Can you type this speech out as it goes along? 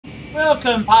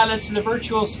Welcome, pilots of the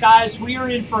virtual skies. We are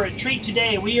in for a treat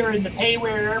today. We are in the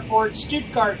Payware Airport,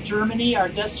 Stuttgart, Germany. Our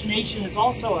destination is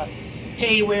also a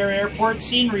Payware Airport.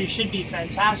 Scenery should be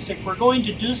fantastic. We're going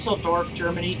to Dusseldorf,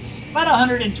 Germany, about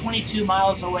 122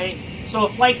 miles away. So a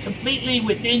flight completely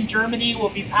within Germany. Will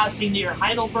be passing near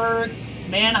Heidelberg,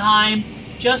 Mannheim,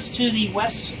 just to the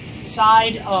west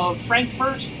side of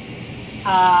Frankfurt,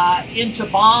 into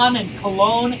Bonn and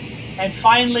Cologne, and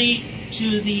finally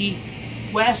to the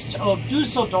west of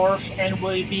Dusseldorf, and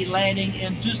we'll be landing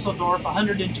in Dusseldorf,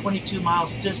 122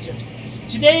 miles distant.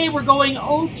 Today we're going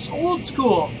old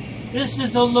school. This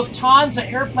is a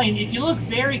Lufthansa airplane. If you look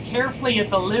very carefully at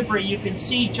the livery, you can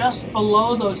see just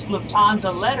below those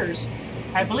Lufthansa letters,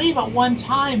 I believe at one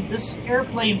time this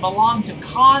airplane belonged to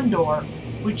Condor,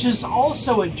 which is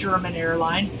also a German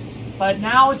airline, but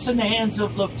now it's in the hands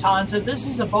of Lufthansa. This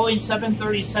is a Boeing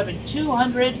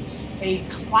 737-200, a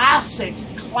classic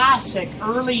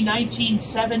early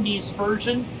 1970s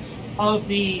version of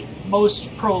the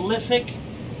most prolific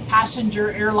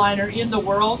passenger airliner in the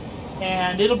world,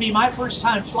 and it'll be my first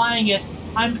time flying it.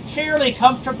 I'm fairly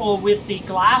comfortable with the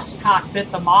glass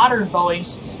cockpit, the modern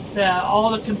Boeings, all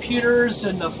the computers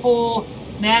and the full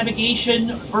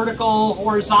navigation, vertical,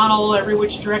 horizontal, every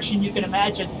which direction you can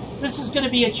imagine. This is going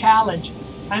to be a challenge.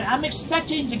 I'm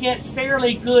expecting to get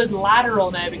fairly good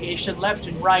lateral navigation, left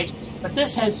and right, but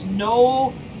this has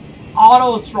no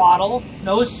auto throttle,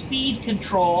 no speed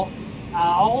control.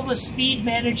 All the speed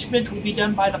management will be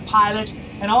done by the pilot,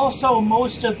 and also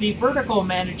most of the vertical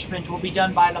management will be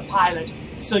done by the pilot.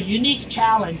 So unique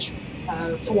challenge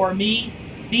for me.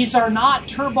 These are not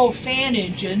turbofan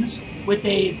engines with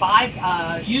a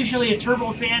usually a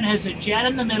turbofan has a jet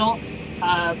in the middle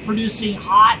producing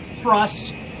hot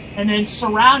thrust, and then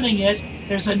surrounding it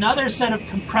there's another set of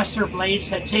compressor blades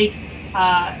that take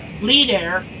bleed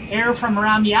air from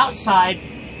around the outside,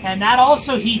 and that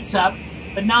also heats up,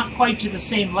 but not quite to the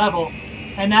same level,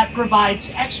 and that provides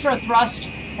extra thrust,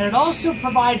 and it also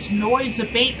provides noise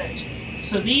abatement.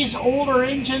 So these older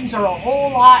engines are a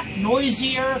whole lot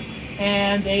noisier,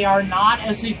 and they are not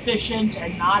as efficient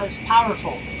and not as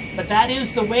powerful, but that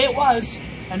is the way it was,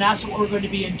 and that's what we're going to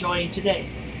be enjoying today.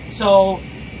 So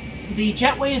the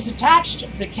jetway is attached,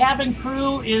 the cabin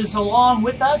crew is along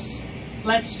with us.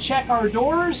 Let's check our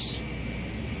doors.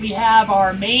 We have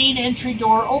our main entry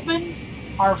door open,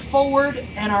 our forward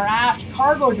and our aft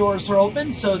cargo doors are open,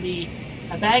 so the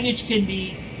baggage can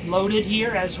be loaded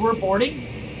here as we're boarding.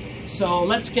 So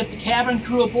let's get the cabin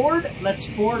crew aboard, let's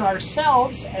board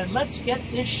ourselves, and let's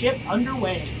get this ship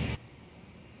underway.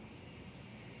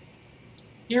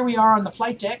 Here we are on the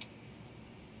flight deck.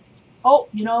 Oh,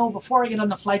 you know, before I get on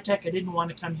the flight deck, I didn't want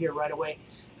to come here right away.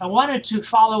 I wanted to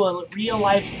follow a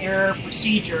real-life air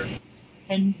procedure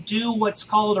and do what's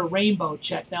called a rainbow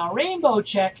check. Now, a rainbow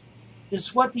check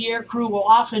is what the air crew will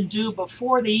often do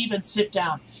before they even sit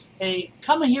down. They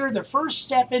come here, the first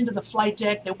step into the flight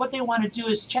deck, what they want to do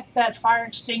is check that fire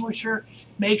extinguisher,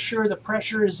 make sure the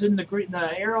pressure is in the green,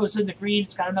 the arrow is in the green,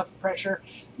 it's got enough pressure.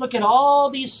 Look at all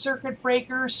these circuit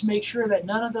breakers, make sure that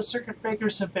none of the circuit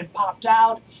breakers have been popped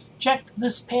out. Check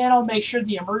this panel, make sure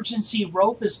the emergency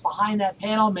rope is behind that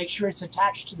panel, make sure it's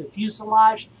attached to the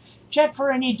fuselage. Check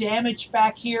for any damage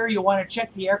back here. You want to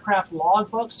check the aircraft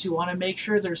logbooks. You want to make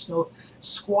sure there's no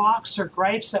squawks or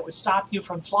gripes that would stop you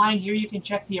from flying. Here you can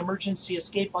check the emergency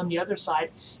escape on the other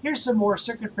side. Here's some more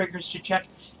circuit breakers to check.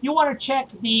 You want to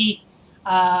check the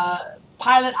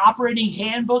pilot operating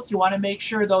handbook. You want to make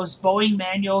sure those Boeing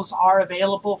manuals are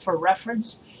available for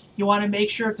reference. You want to make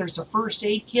sure if there's a first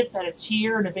aid kit that it's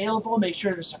here and available. Make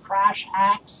sure there's a crash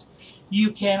axe.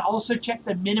 You can also check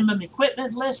the minimum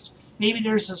equipment list. Maybe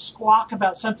there's a squawk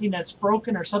about something that's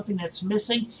broken or something that's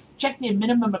missing. Check the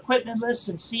minimum equipment list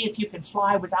and see if you can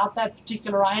fly without that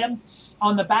particular item.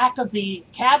 On the back of the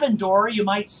cabin door, you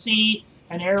might see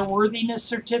an airworthiness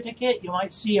certificate. You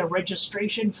might see a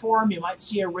registration form. You might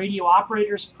see a radio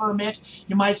operator's permit.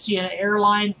 You might see an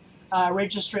airline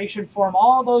registration form.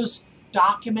 All those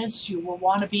documents you will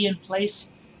want to be in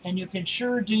place, and you can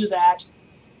sure do that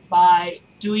by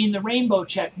doing the rainbow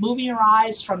check. Moving your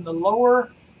eyes from the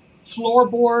lower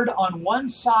floorboard on one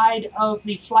side of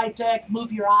the flight deck,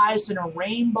 move your eyes in a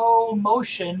rainbow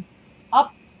motion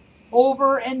up,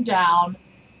 over, and down.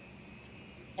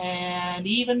 And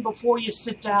even before you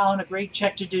sit down, a great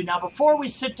check to do. Now, before we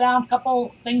sit down, a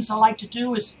couple things I like to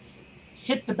do is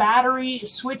hit the battery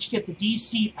switch, get the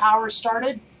DC power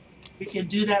started. You can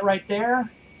do that right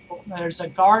there. There's a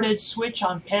guarded switch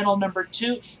on panel number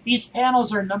 2. These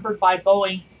panels are numbered by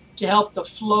Boeing to help the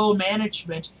flow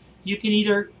management. You can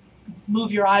either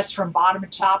move your eyes from bottom to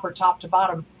top or top to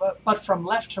bottom, but from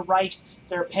left to right,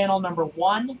 they're panel number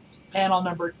 1, panel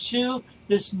number 2.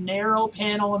 This narrow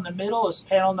panel in the middle is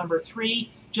panel number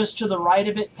 3. Just to the right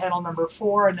of it, panel number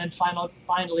 4, and then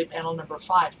finally panel number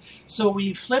 5. So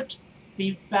we flipped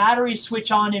the battery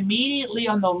switch on immediately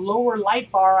on the lower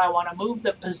light bar. I want to move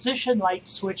the position light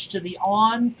switch to the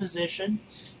on position,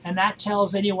 and that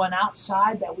tells anyone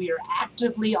outside that we are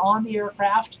actively on the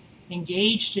aircraft,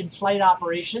 engaged in flight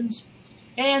operations.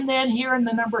 And then here in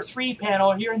the number 3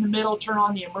 panel, here in the middle, turn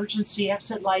on the emergency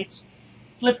exit lights,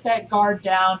 flip that guard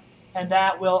down, and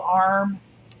that will arm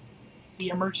the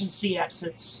emergency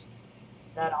exits.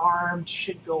 That armed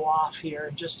should go off here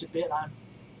in just a bit, I'm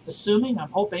assuming,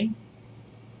 I'm hoping.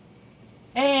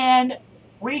 And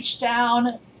reach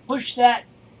down, push that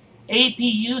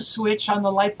APU switch on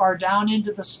the light bar down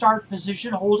into the start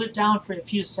position, hold it down for a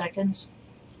few seconds,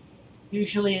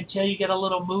 usually until you get a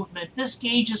little movement. This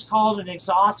gauge is called an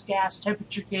exhaust gas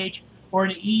temperature gauge, or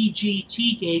an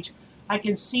EGT gauge. I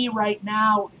can see right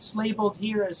now it's labeled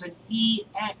here as an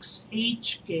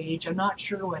EXH gauge. I'm not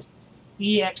sure what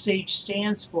EXH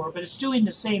stands for, but it's doing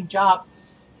the same job.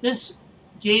 This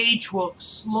gauge will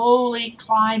slowly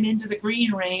climb into the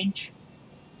green range,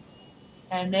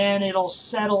 and then it'll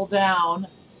settle down.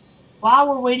 While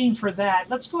we're waiting for that,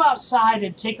 let's go outside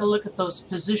and take a look at those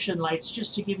position lights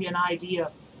just to give you an idea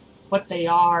of what they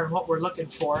are and what we're looking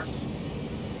for.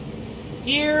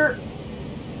 Here,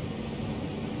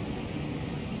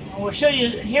 we'll show you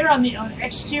here on the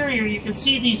exterior, you can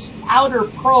see these outer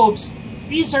probes.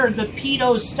 These are the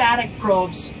pitot-static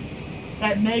probes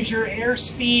that measure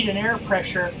airspeed and air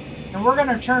pressure. And we're going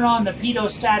to turn on the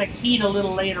pitot-static heat a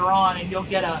little later on, and you'll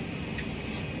get a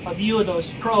view of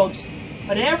those probes.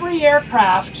 But every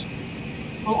aircraft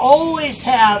will always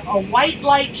have a white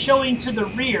light showing to the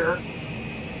rear,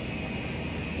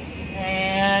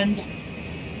 and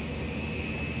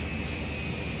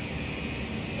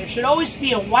there should always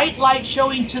be a white light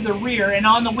showing to the rear, and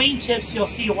on the wingtips you'll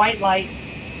see a white light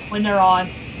when they're on,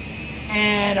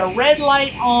 and a red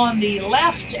light on the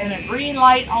left and a green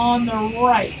light on the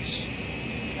right.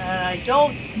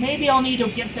 And maybe I'll need to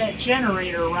get that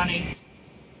generator running.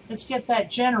 Let's get that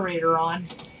generator on.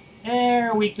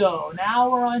 There we go. Now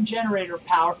we're on generator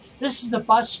power. This is the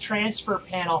bus transfer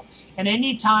panel, and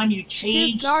anytime you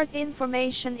change... Stuttgart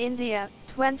information India,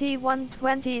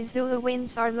 2120 Zulu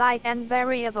winds are light and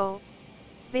variable.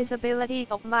 Visibility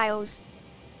of miles.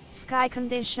 Sky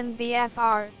condition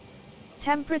VFR.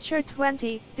 Temperature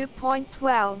 20, dew point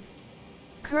 12.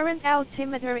 Current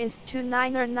altimeter is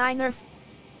 299.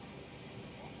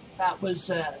 That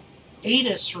was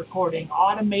ATIS recording,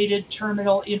 Automated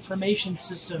Terminal Information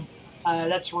System.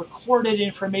 That's recorded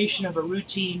information of a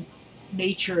routine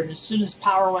nature, and as soon as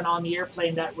power went on the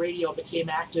airplane, that radio became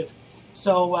active.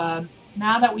 So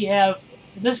now that we have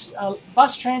this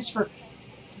bus transfer,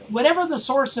 whatever the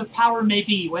source of power may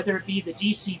be, whether it be the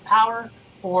DC power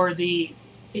or the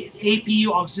APU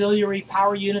auxiliary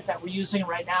power unit that we're using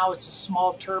right now, it's a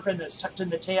small turbine that's tucked in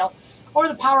the tail, or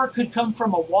the power could come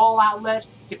from a wall outlet,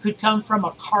 it could come from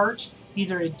a cart,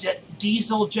 either a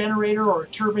diesel generator or a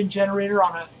turbine generator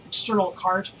on an external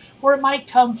cart, or it might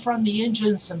come from the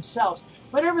engines themselves.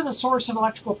 Whatever the source of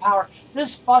electrical power,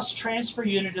 this bus transfer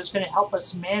unit is going to help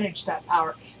us manage that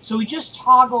power. So we just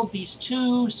toggled these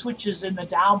two switches in the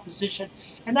down position,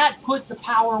 and that put the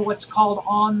power, what's called,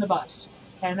 on the bus.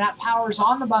 And that power is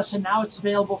on the bus, and now it's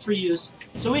available for use.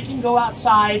 So we can go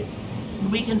outside,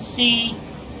 and we can see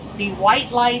the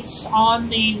white lights on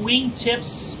the wing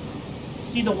tips.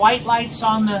 See the white lights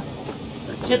on the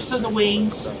tips of the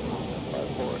wings.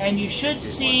 And you should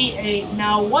see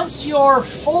now once you're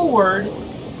forward,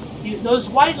 those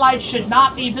white lights should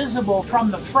not be visible from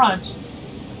the front.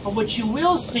 But what you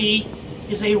will see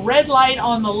is a red light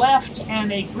on the left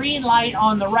and a green light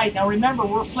on the right. Now remember,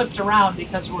 we're flipped around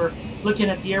because we're looking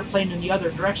at the airplane in the other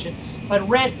direction. But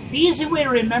red, the easy way to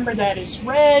remember that is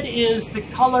red is the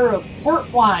color of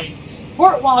port wine.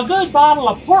 Port wine, a good bottle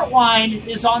of port wine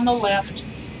is on the left,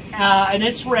 and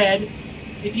it's red.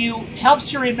 If you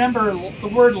helps you remember, the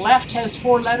word left has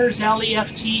 4 letters,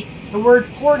 L-E-F-T. The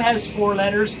word port has 4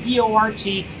 letters,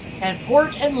 P-O-R-T. And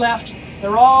port and left,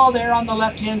 they're all there on the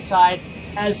left-hand side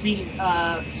as the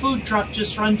food truck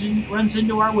just runs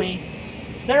into our wing.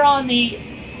 There on the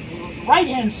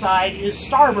right-hand side is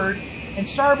starboard, and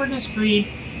starboard is green.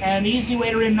 And the easy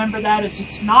way to remember that is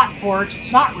it's not port,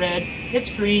 it's not red,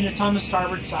 it's green, it's on the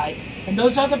starboard side. And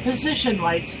those are the position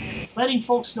lights, letting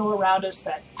folks know around us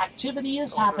that activity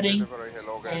is happening,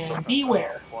 and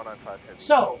beware.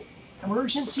 So,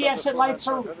 emergency exit lights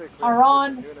are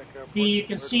on. You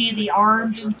can see the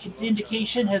armed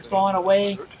indication has gone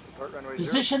away.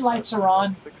 Position lights are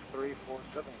on.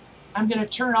 I'm going to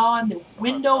turn on the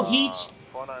window heat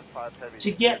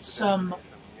to get some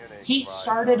heat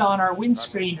started on our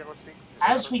windscreen.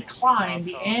 As we climb,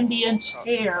 the ambient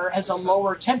air has a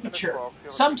lower temperature,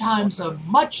 sometimes a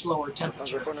much lower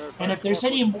temperature. And if there's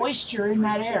any moisture in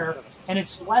that air and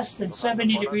it's less than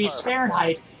 70 degrees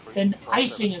Fahrenheit, then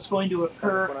icing is going to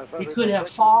occur. We could have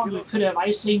fog, we could have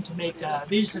icing to make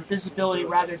visibility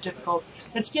rather difficult.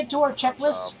 Let's get to our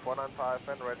checklist.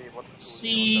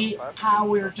 See how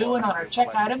we're doing on our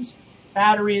check items.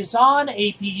 Battery is on,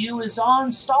 APU is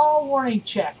on, stall warning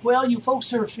check. Well, you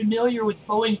folks are familiar with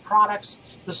Boeing products.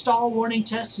 The stall warning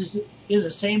test is in the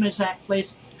same exact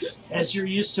place as you're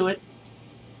used to it.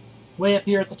 Way up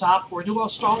here at the top, we'll do our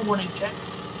stall warning check.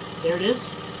 There it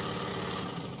is.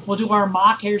 We'll do our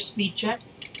Mach airspeed check.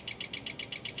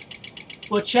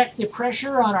 We'll check the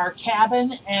pressure on our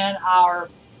cabin and our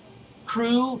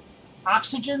crew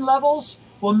oxygen levels.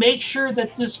 We'll make sure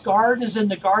that this guard is in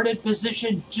the guarded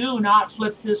position. Do not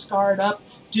flip this guard up.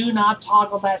 Do not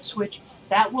toggle that switch.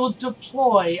 That will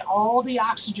deploy all the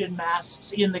oxygen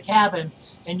masks in the cabin,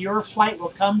 and your flight will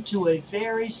come to a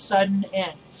very sudden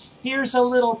end. Here's a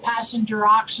little passenger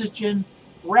oxygen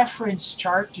reference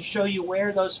chart to show you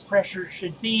where those pressures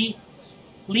should be.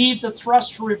 Leave the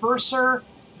thrust reverser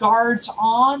guards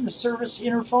on. The service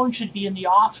interphone should be in the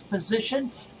off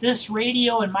position. This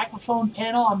radio and microphone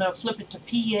panel, I'm going to flip it to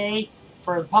PA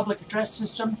for the public address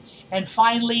system. And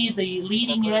finally, the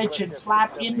leading edge and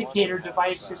flap indicator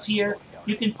device is here.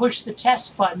 You can push the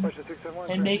test button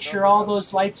and make sure all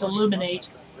those lights illuminate.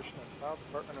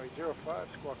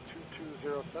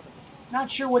 Not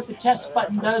sure what the test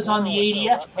button does on the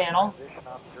ADF panel.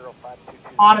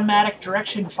 Automatic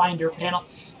direction finder panel.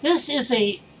 This is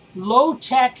a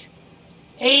low-tech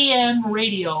AM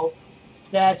radio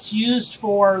that's used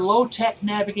for low-tech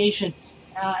navigation.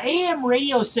 AM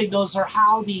radio signals are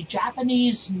how the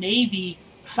Japanese Navy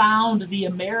found the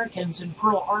Americans in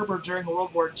Pearl Harbor during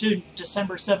World War II,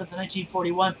 December 7th,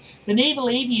 1941. The naval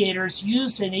aviators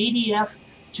used an ADF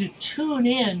to tune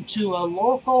in to a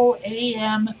local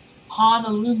AM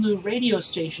Honolulu radio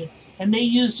station, and they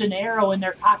used an arrow in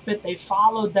their cockpit. They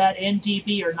followed that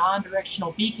NDB, or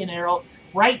non-directional beacon arrow,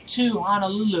 right to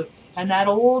Honolulu. And that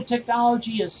old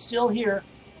technology is still here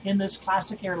in this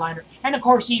classic airliner. And of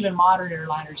course, even modern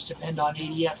airliners depend on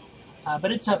ADF,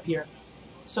 but it's up here.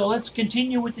 So let's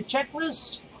continue with the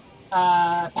checklist.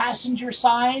 Passenger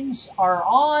signs are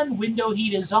on, window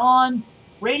heat is on,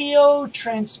 radio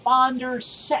transponder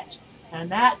set. And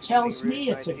that tells me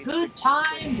it's a good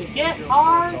time to get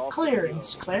our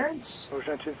clearance.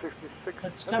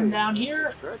 Let's come down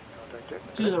here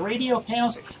to the radio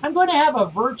panels. I'm going to have a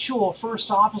virtual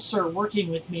first officer working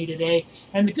with me today.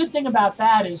 And the good thing about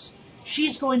that is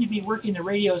she's going to be working the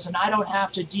radios, and I don't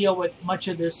have to deal with much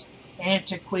of this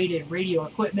antiquated radio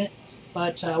equipment.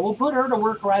 But we'll put her to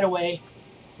work right away.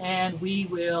 And we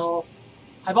will...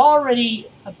 I've already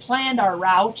planned our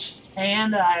route,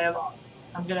 and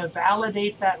I'm going to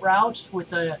validate that route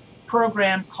with a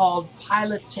program called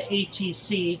Pilot to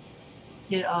ATC.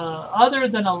 Other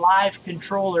than a live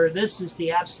controller, this is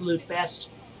the absolute best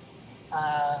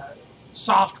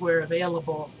software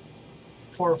available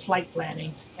for flight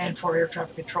planning and for air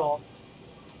traffic control.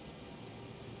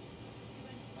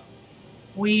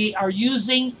 We are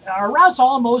using, our route's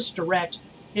almost direct.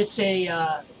 It's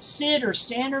a SID, or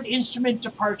Standard Instrument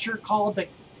Departure, called the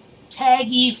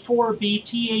TAGI 4B,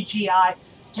 T-A-G-I.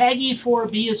 TAGI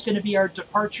 4B is going to be our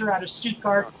departure out of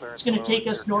Stuttgart. It's going to take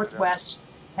us northwest.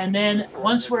 And then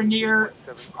once we're near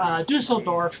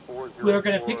Dusseldorf, we're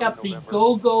going to pick up the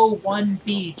GOGO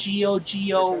 1B,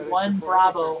 G-O-G-O 1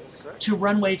 Bravo, to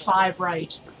runway 5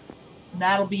 right. And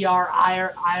that'll be our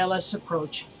ILS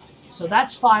approach. So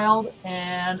that's filed,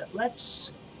 and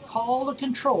let's call the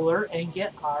controller and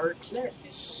get our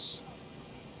clearance.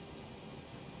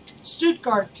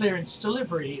 Stuttgart clearance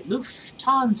delivery,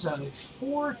 Lufthansa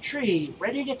 4-3,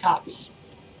 ready to copy.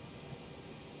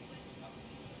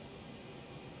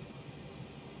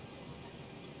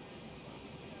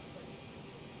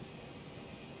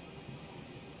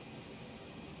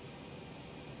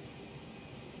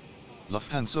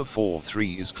 Lufthansa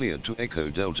 4-3 is cleared to Echo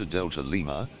Delta Delta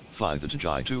Lima, fly the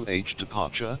Tajai 2H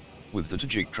departure, with the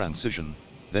Tajik transition,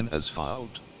 then as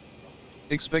filed.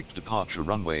 Expect departure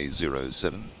runway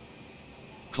 07.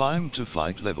 Climb to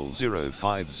flight level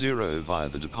 050 via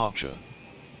the departure.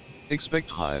 Expect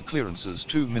higher clearances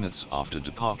 2 minutes after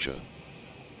departure.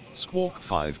 Squawk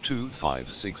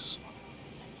 5256.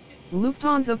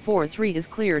 Lufthansa 4-3 is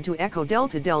cleared to Echo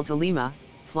Delta Delta Lima,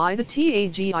 fly the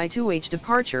TAGI 2H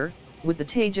departure, with the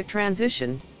Tajik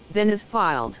transition, then as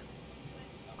filed.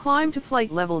 Climb to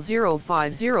flight level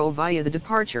 050 via the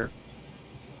departure.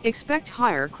 Expect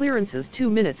higher clearances 2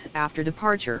 minutes after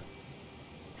departure.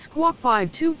 Squawk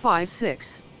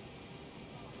 5256.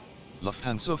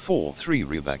 Lufthansa 43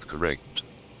 reback correct.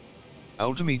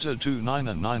 Altimeter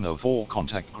 29904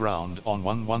 contact ground on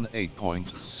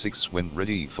 118.6 when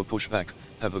ready for pushback.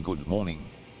 Have a good morning.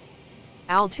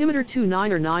 Altimeter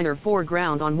 29904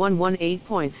 ground on 118.6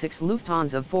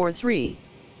 Lufthansa 43.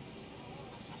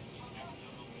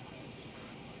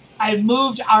 I've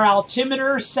moved our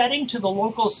altimeter setting to the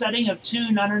local setting of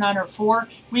 29904.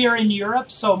 We are in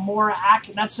Europe, so more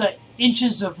accurate. That's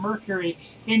inches of mercury.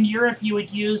 In Europe, you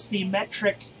would use the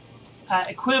metric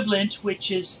equivalent, which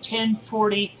is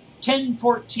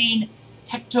 1014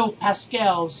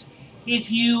 hectopascals.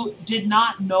 If you did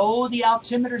not know the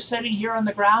altimeter setting here on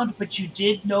the ground, but you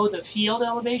did know the field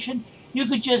elevation, you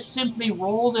could just simply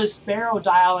roll this baro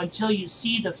dial until you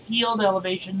see the field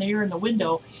elevation there in the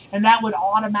window, and that would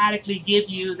automatically give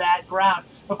you that ground.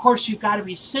 Of course, you've got to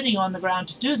be sitting on the ground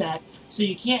to do that, so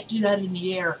you can't do that in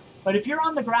the air. But if you're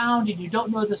on the ground and you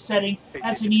don't know the setting,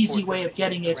 that's an easy way of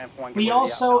getting it. We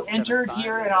also entered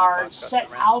here in our set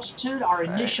altitude, our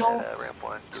initial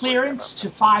clearance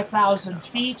to 5,000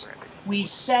 feet. We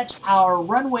set our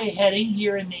runway heading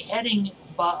here in the heading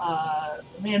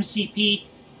MCP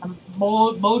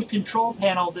mode control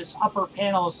panel. This upper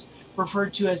panel is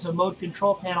referred to as a mode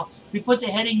control panel. We put the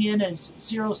heading in as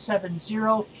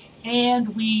 070,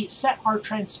 and we set our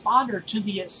transponder to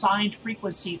the assigned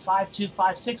frequency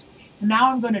 5256. And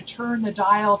now I'm going to turn the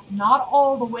dial not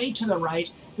all the way to the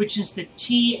right, which is the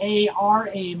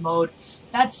TARA mode.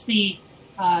 That's the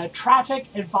traffic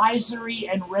advisory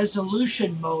and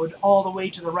resolution mode all the way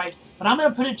to the right, but I'm going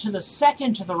to put it to the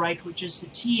second to the right, which is the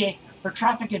TA, or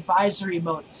traffic advisory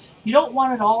mode. You don't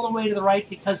want it all the way to the right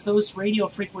because those radio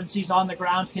frequencies on the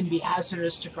ground can be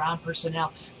hazardous to ground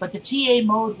personnel, but the TA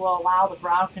mode will allow the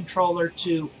ground controller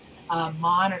to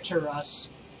monitor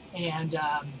us, and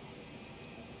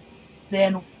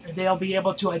then they'll be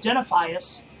able to identify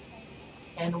us.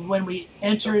 And when we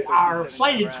enter our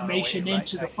flight information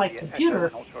into the flight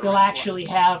computer, you'll actually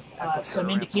have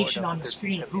some indication on the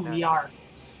screen of who we are.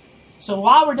 So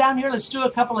while we're down here, let's do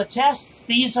a couple of tests.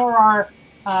 These are our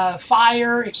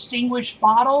fire extinguished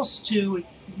bottles. To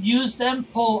use them,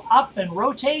 pull up and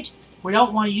rotate. We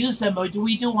don't want to use them, but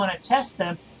we do want to test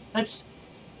them. Let's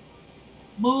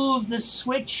move the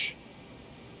switch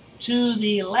to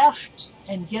the left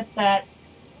and get that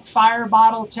fire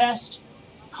bottle test.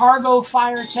 Cargo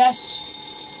fire test.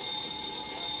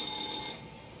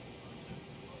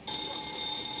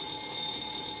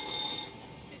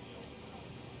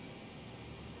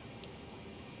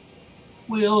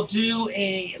 We'll do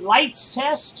a lights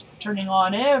test, turning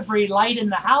on every light in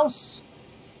the house,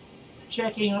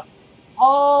 checking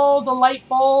all the light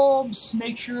bulbs,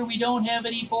 make sure we don't have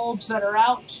any bulbs that are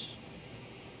out.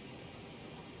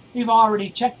 We've already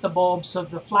checked the bulbs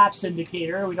of the flaps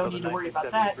indicator. We don't need to worry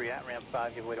about that.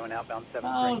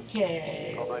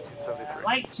 Okay.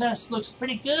 Light test looks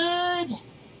pretty good.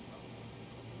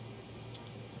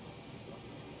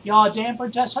 Yaw damper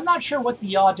test. I'm not sure what the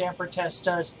yaw damper test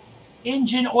does.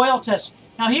 Engine oil test.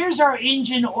 Now here's our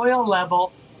engine oil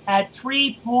level at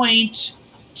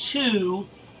 3.2.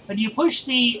 When you push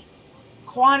the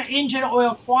engine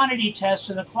oil quantity test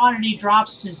and the quantity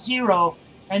drops to 0,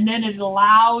 and then it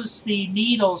allows the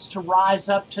needles to rise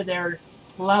up to their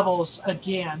levels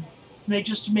again,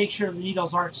 just to make sure the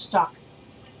needles aren't stuck.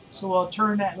 So we'll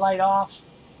turn that light off,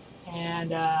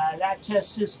 and that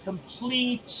test is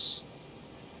complete.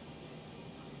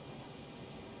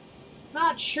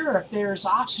 Not sure if there's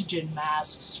oxygen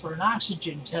masks for an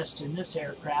oxygen test in this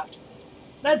aircraft.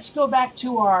 Let's go back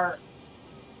to our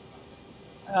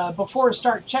before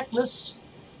start checklist.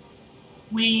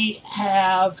 We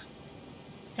have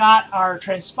got our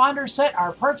transponder set.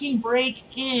 Our parking brake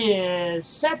is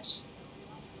set.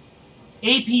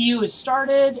 APU is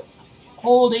started.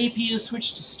 Hold APU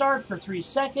switch to start for 3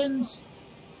 seconds.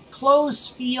 Close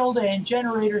field and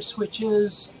generator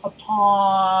switches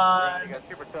upon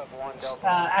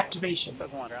activation.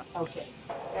 Okay.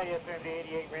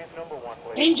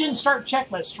 Engine start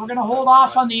checklist. We're going to hold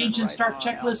off on the engine start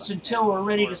checklist until we're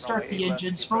ready to start the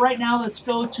engines. For right now, let's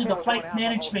go to the flight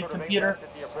management computer.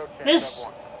 This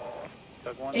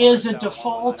is a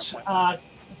default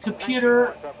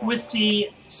computer with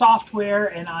the software,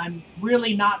 and I'm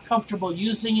really not comfortable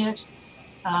using it.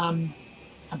 I'm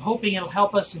hoping it'll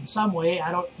help us in some way.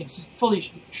 I don't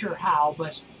fully sure how,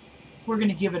 but we're going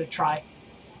to give it a try.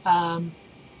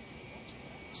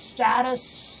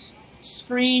 Status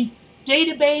screen,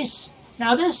 database.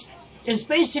 Now this is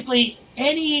basically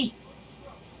any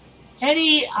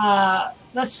any,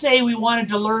 let's say we wanted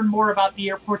to learn more about the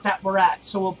airport that we're at.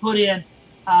 So we'll put in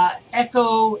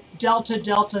Echo Delta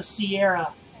Delta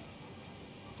Sierra.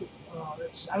 Oh,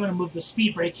 I'm going to move the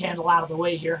speed brake handle out of the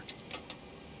way here.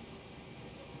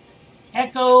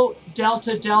 Echo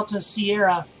Delta Delta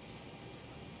Sierra.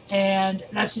 And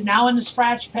that's now in the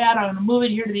scratch pad. I'm going to move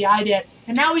it here to the IDAT.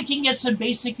 And now we can get some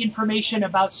basic information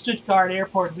about Stuttgart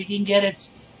Airport. We can get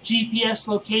its GPS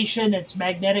location, its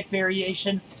magnetic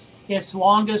variation, its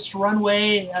longest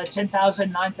runway,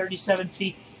 10,937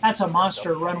 feet. That's a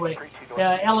monster runway.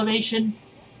 Elevation.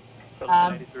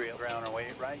 93 ground away,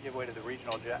 right, give way to the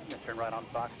regional jet, and turn right on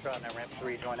Foxtrot, and then ramp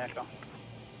 3, join Echo.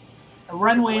 A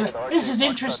runway. This is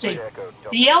interesting.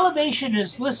 The elevation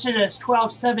is listed as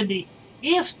 1270.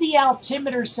 If the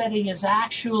altimeter setting is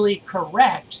actually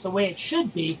correct, the way it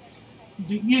should be,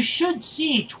 you should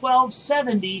see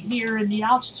 1270 here in the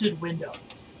altitude window.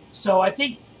 So I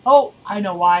think, oh, I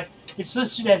know why. It's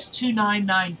listed as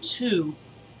 2992,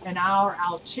 and our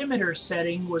altimeter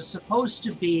setting was supposed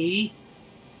to be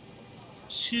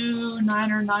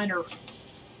 2909 or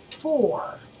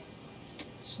 4.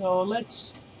 So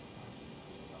let's,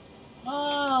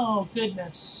 oh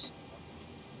goodness.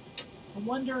 I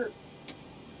wonder,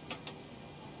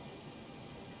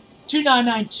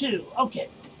 2992, okay.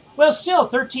 Well, still,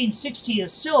 1360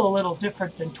 is still a little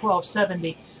different than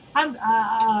 1270.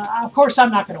 Of course,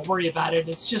 I'm not going to worry about it.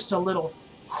 It's just a little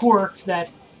quirk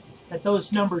that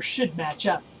those numbers should match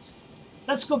up.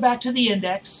 Let's go back to the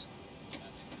index.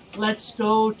 Let's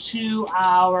go to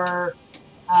our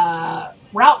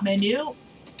route menu.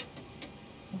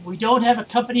 We don't have a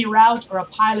company route or a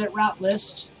pilot route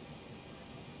list.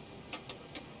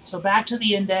 So back to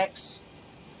the index.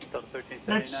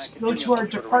 Let's go to our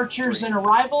departures and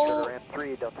arrival.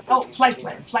 Oh, flight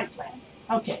plan, flight plan.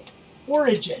 Okay.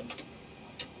 Origin.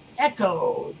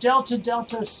 Echo, Delta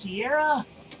Delta Sierra.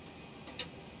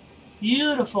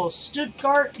 Beautiful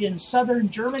Stuttgart in southern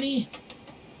Germany.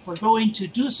 We're going to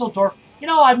Dusseldorf. You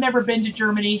know, I've never been to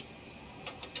Germany.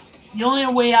 The only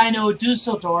way I know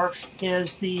Dusseldorf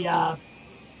is the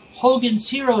Hogan's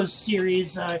Heroes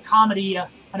series, comedy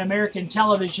on American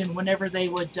television. Whenever they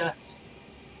would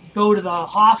go to the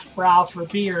Hofbrau for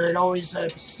beer, it'd always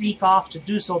sneak off to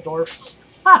Dusseldorf.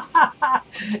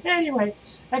 Anyway,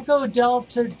 Echo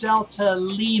Delta Delta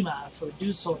Lima for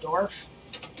Dusseldorf.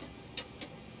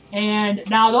 And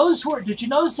now those were, did you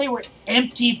notice they were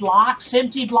empty blocks?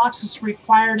 Empty blocks is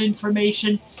required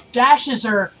information. Dashes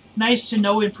are nice to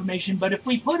know information, but if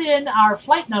we put in our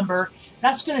flight number,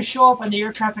 that's going to show up on the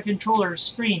air traffic controller's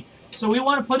screen. So we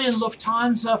want to put in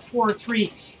Lufthansa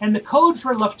 43. And the code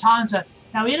for Lufthansa,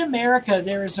 now in America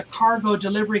there is a cargo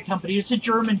delivery company. It's a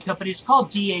German company. It's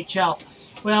called DHL.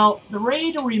 Well, the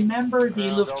way to remember the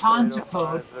Lufthansa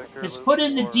code is put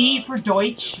in the D for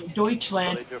Deutsch,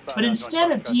 Deutschland, but instead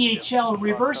of DHL,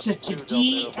 reverse it to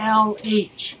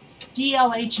DLH.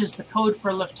 DLH is the code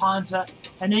for Lufthansa,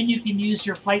 and then you can use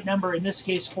your flight number, in this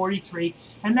case 43,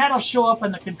 and that'll show up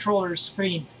on the controller's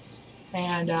screen.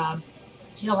 And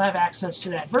he'll have access to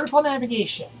that. Vertical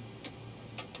navigation.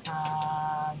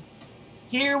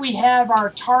 Here we have our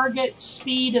target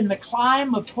speed in the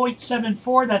climb of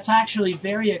 0.74. That's actually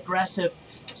very aggressive.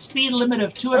 Speed limit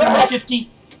of 250.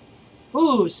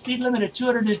 Ooh, speed limit of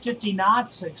 250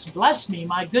 knots. Bless me,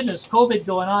 my goodness, COVID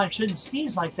going on. I shouldn't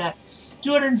sneeze like that.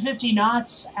 250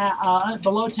 knots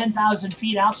below 10,000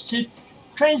 feet altitude.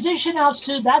 Transition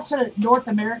altitude, that's a North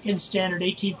American standard,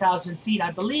 18,000 feet.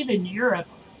 I believe in Europe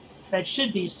that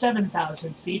should be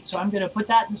 7,000 feet. So I'm going to put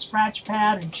that in the scratch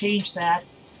pad and change that.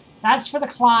 That's for the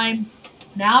climb.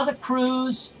 Now the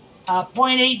cruise,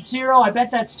 0.80, I bet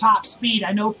that's top speed.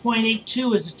 I know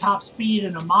 0.82 is the top speed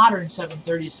in a modern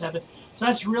 737, so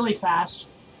that's really fast.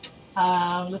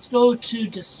 Let's go to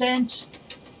descent.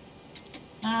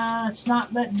 It's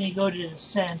not letting me go to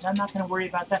descent. I'm not going to worry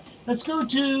about that. Let's go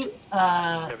to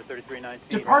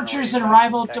departures and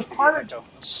arrival. Depart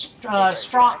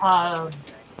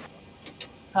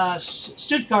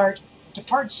Stuttgart.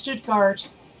 Depart Stuttgart.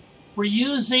 We're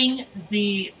using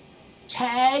the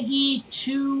Taggy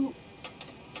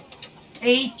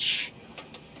 2H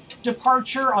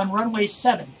departure on runway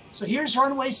 7. So here's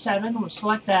runway 7. We'll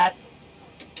select that.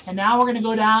 And now we're going to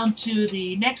go down to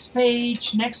the next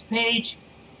page.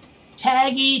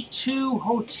 Taggy 2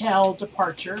 Hotel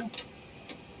departure.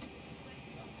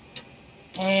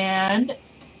 And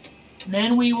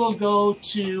then we will go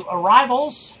to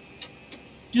arrivals.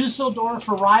 Dusseldorf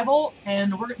arrival,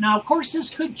 and now of course this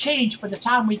could change by the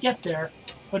time we get there,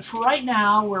 but for right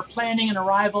now we're planning an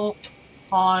arrival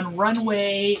on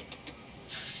runway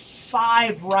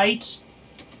 5 right,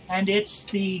 and it's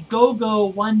the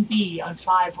GoGo 1B on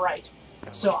 5 right.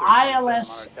 So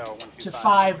ILS to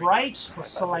 5 right, we'll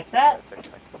select that.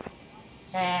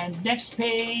 And next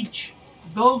page,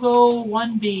 GoGo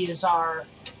 1B is our,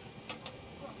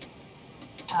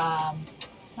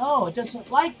 oh, it doesn't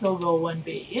like GoGo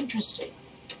 1B, interesting.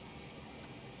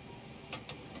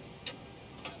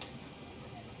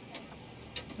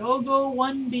 GoGo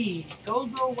 1B,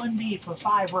 GoGo 1B for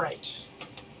 5 right.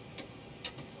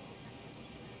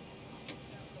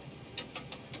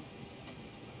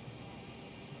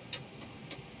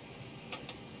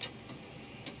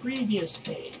 Previous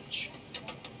page.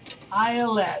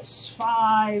 ILS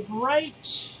 5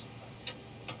 right.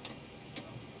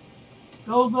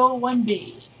 GoGo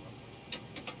 1B.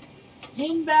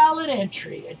 Invalid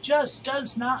entry. It just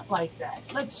does not like that.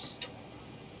 Let's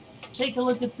take a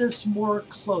look at this more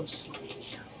closely.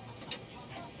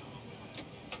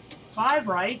 5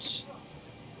 right.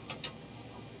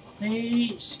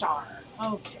 A star.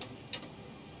 Okay.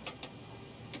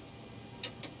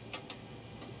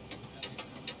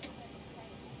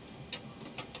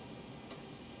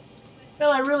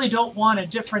 Well, I really don't want a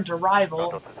different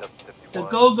arrival. The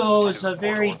GoGo is a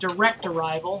very direct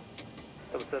arrival.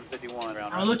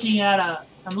 I'm looking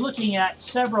at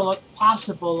several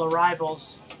possible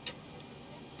arrivals.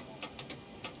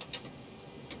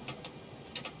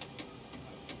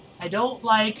 I don't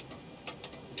like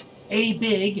a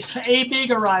big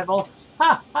arrival.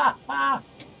 Ha ha ha.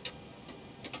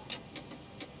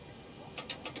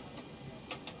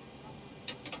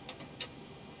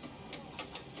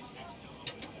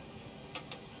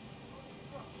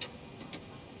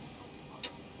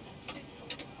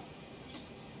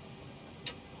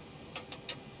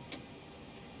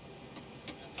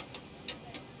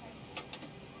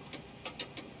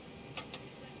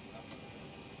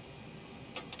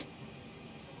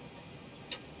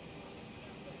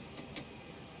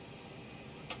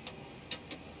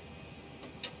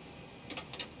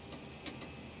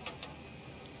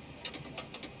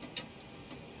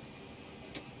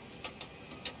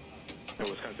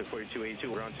 Wisconsin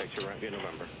 4282, we're on text, you're right in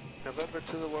November. November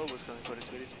to the low, Wisconsin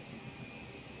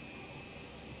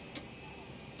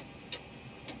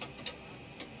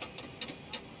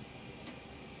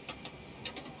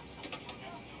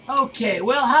 4282. Okay,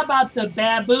 well, how about the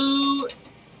Baboo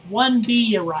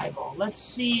 1B arrival? Let's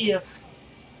see if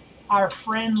our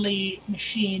friendly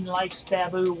machine likes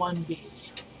Baboo 1B.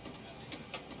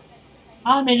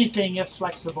 On anything if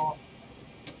flexible.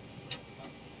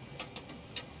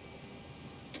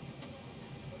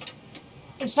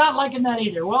 It's not liking that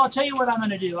either. Well, I'll tell you what I'm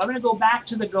going to do. I'm going to go back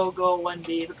to the GoGo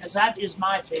 1B because that is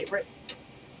my favorite.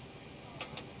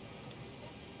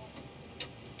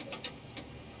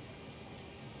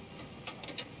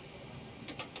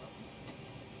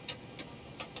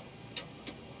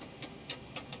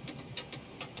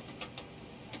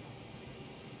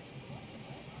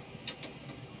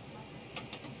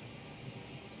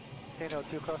 Dano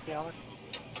 2 across the island.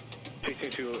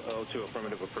 202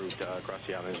 affirmative approved, across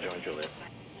the island is John Juliet.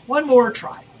 One more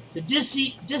try. The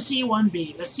DISI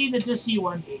 1B. Let's see the DISI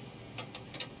 1B.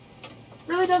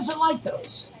 Really doesn't like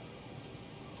those.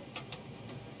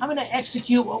 I'm going to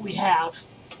execute what we have.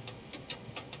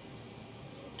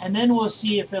 And then we'll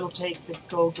see if it'll take the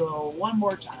GoGo one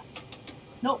more time.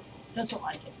 Nope, doesn't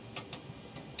like it.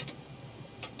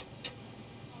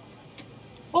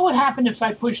 What would happen if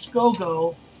I pushed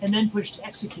GoGo and then pushed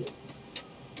execute?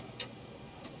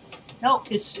 No,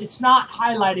 it's not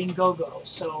highlighting GoGo,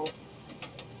 so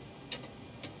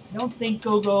I don't think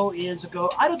GoGo is a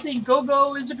go. I don't think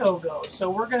GoGo is a GoGo, so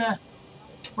we're gonna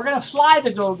fly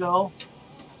the GoGo,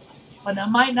 but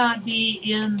that might not be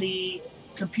in the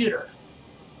computer.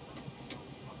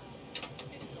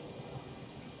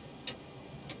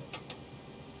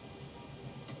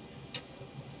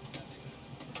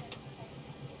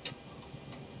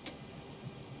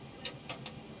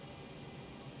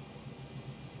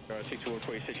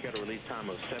 C2146, you got a release time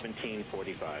of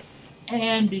 17:45.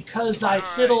 And because I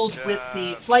fiddled with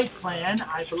the flight plan,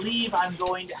 I believe I'm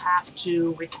going to have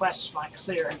to request my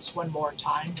clearance one more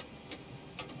time.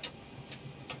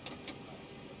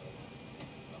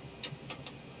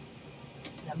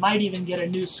 I might even get a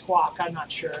new squawk, I'm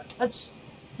not sure. Let's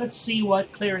see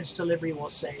what clearance delivery will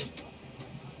say.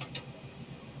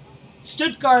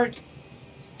 Stuttgart.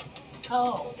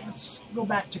 Oh, let's go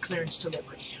back to clearance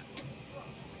delivery.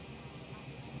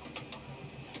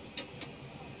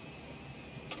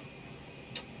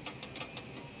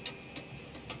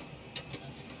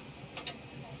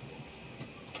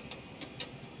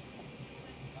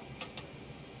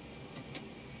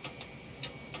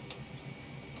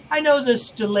 I know this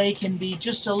delay can be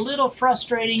just a little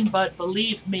frustrating, but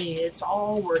believe me, it's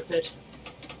all worth it.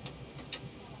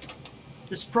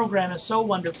 This program is so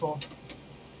wonderful.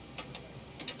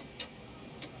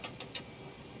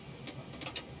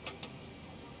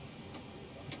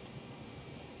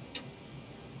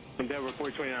 Endeavor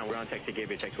 429, we're on taxi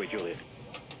gateway, taxiway Juliet.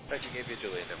 Taxi gateway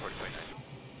Juliet, Endeavor 429.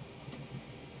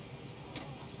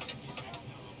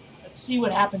 Let's see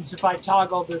what happens if I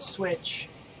toggle this switch.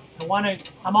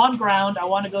 I'm on ground. I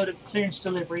want to go to clearance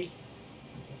delivery.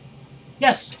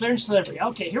 Yes, clearance delivery.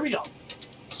 Okay, here we go.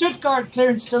 Stuttgart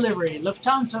clearance delivery.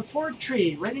 Lufthansa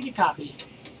 43, ready to copy.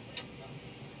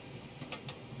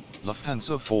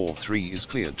 Lufthansa 43 is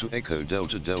cleared to Echo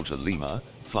Delta Delta Lima,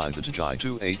 fly the Tajai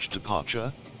 2H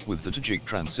departure, with the Tajik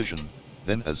transition,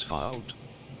 then as filed.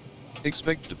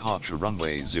 Expect departure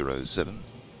runway 07.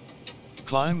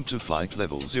 Climb to flight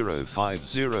level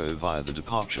 050 via the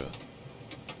departure.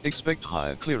 Expect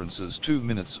higher clearances 2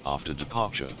 minutes after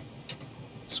departure.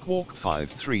 Squawk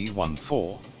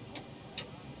 5314.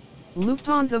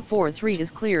 Lufthansa 43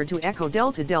 is cleared to Echo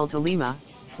Delta Delta Lima,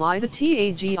 fly the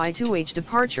TAGI 2H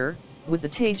departure, with the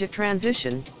Tajik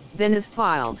transition, then as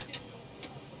filed.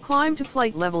 Climb to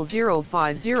flight level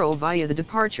 050 via the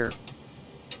departure.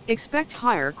 Expect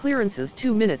higher clearances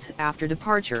 2 minutes after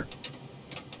departure.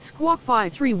 Squawk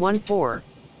 5314.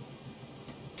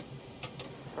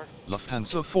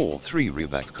 Lufthansa 43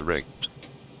 reback correct.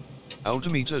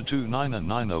 Altimeter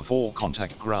 29904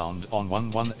 contact ground on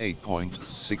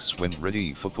 118.6 when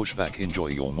ready for pushback. Enjoy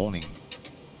your morning.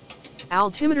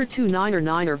 Altimeter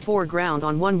 29904 ground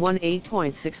on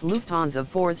 118.6 Lufthansa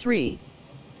 43.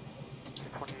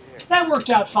 That worked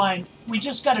out fine. We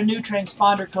just got a new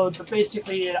transponder code, but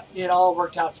basically it all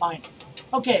worked out fine.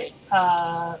 Okay,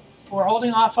 we're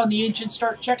holding off on the engine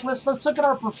start checklist. Let's look at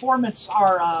our performance,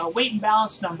 our weight and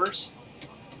balance numbers.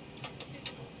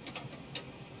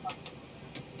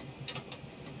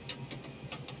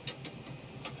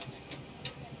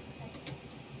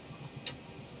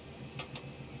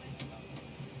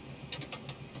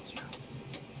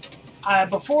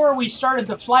 Before we started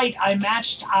the flight, I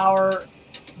matched our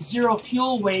zero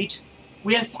fuel weight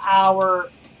with our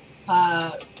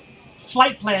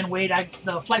flight plan weight,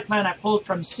 the flight plan I pulled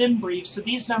from SimBrief, so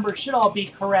these numbers should all be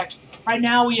correct. Right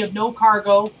now we have no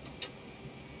cargo.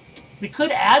 We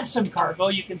could add some cargo.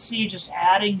 You can see just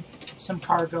adding some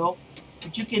cargo,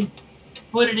 but you can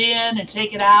put it in and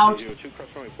take it out.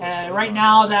 Right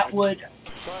now that would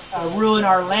ruin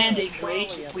our landing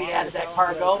weight if we added that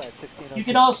cargo. You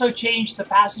can also change the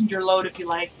passenger load if you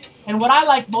like. And what I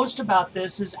like most about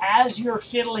this is as you're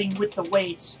fiddling with the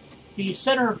weights, the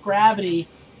center of gravity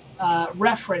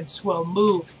reference will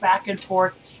move back and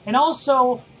forth, and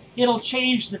also it'll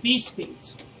change the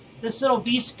V-speeds. This little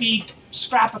V-speed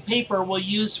scrap of paper we'll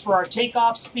use for our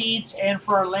takeoff speeds and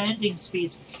for our landing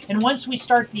speeds. And once we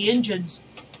start the engines,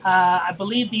 I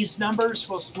believe these numbers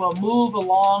will move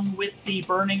along with the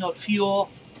burning of fuel,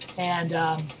 and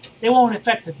they won't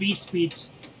affect the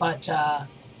V-speeds, but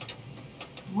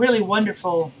really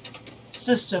wonderful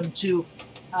system to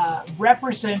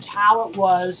represent how it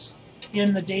was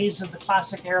in the days of the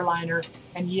classic airliner,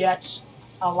 and yet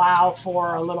allow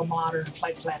for a little modern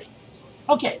flight planning.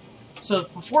 Okay, so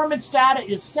performance data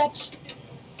is set.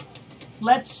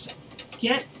 Let's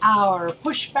get our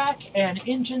pushback and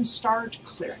engine start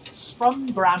clearance from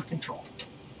ground control.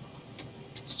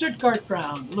 Stuttgart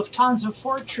ground, Lufthansa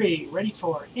 43, ready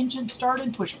for engine start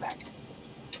and pushback.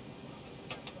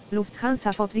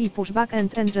 Lufthansa 43 pushback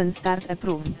and engine start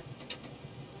approved.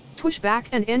 Pushback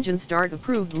and engine start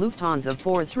approved Lufthansa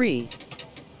 43.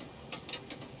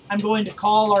 I'm going to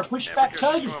call our pushback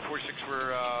tug. 2146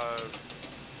 for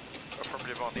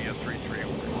affirmative on the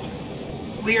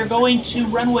 33. We are going to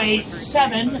runway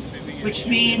 7, which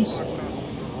means,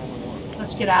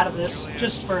 let's get out of this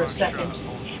just for a second.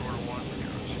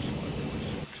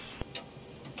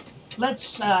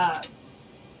 Let's,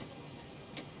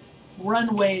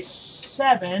 runway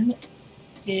 7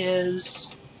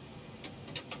 is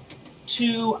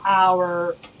to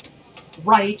our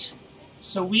right,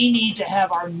 so we need to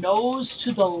have our nose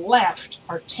to the left,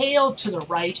 our tail to the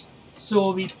right, so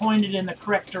we'll be pointed in the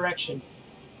correct direction.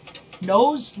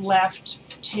 Nose left,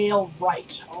 tail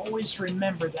right. Always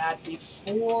remember that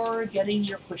before getting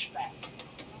your pushback.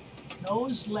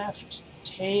 Nose left,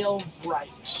 tail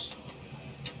right.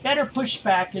 Better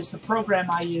Pushback is the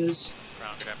program I use.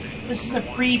 This is a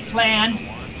pre-planned.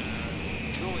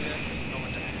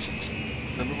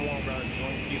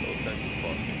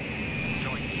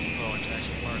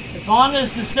 As long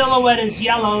as the silhouette is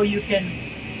yellow, you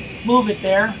can move it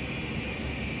there.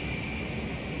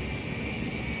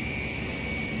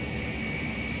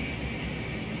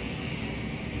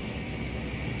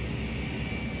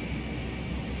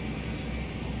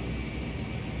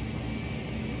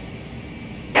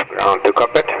 On to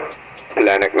cockpit.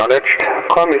 Plan acknowledged.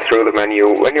 Call me through the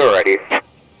menu when you're ready.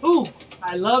 Ooh,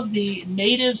 I love the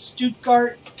native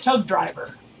Stuttgart tug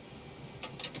driver.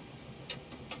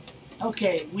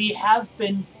 Okay, we have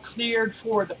been cleared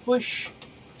for the push,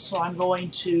 so I'm going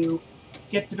to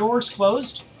get the doors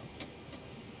closed.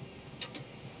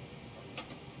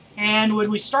 And when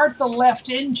we start the left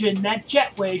engine, that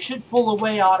jetway should pull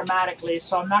away automatically,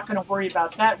 so I'm not going to worry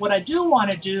about that. What I do want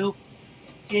to do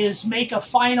is make a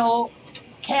final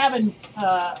cabin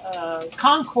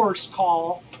concourse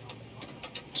call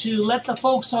to let the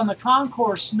folks on the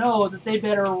concourse know that they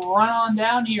better run on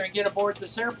down here and get aboard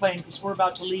this airplane because we're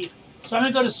about to leave. So I'm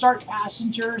going to go to Start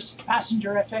Passengers,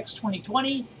 Passenger FX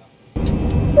 2020.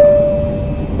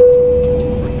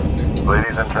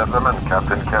 Ladies and gentlemen,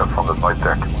 Captain Kev from the flight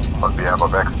deck. On behalf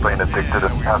of X-Plane Addicted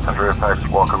and Passenger FX,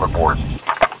 welcome aboard.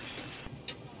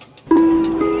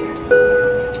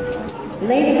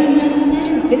 Ladies and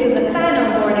gentlemen, this is the final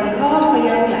boarding call for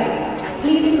your flight.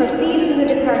 Please proceed to the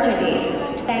departure gate.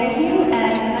 Thank you and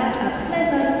have a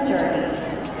pleasant journey.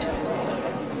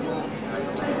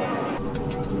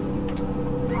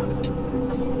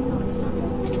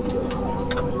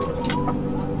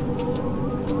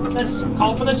 Let's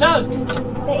call for the tug.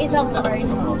 There is a bird.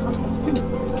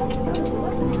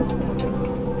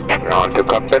 On to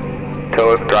cockpit.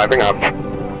 Tow is driving up.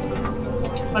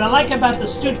 What I like about the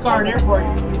Stuttgart airport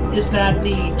is that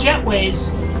the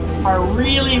jetways are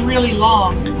really, really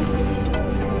long.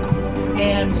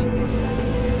 And,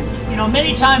 you know,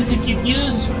 many times if you've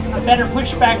used a better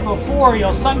pushback before,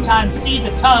 you'll sometimes see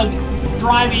the tug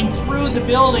driving through the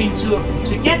building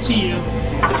to get to you,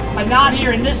 but not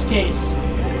here in this case.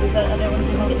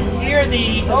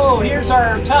 Here's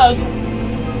our tug.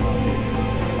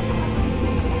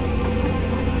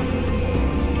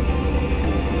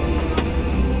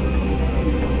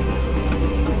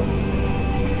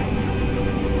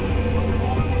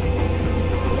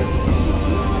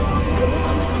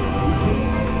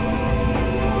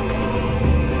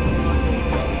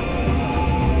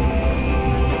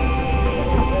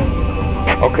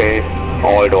 Okay,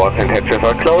 all doors and hatches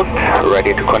are closed.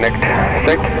 Ready to connect.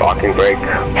 Set parking brake.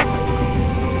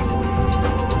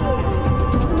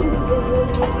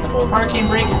 Parking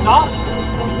brake is off.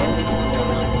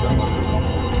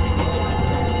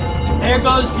 There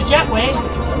goes the jetway.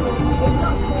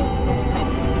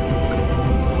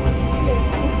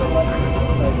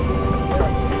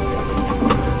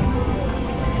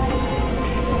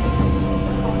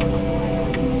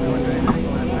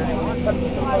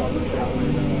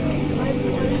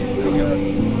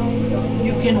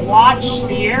 You can watch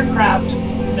the aircraft,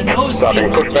 the nose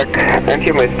Starting being pushback, and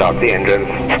you may start the engines.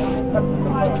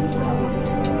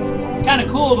 kind of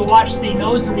cool to watch the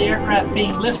nose of the aircraft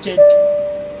being lifted.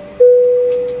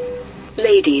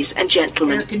 Ladies and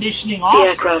gentlemen, Air conditioning the off.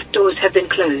 aircraft doors have been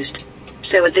closed.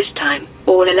 So at this time,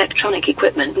 all electronic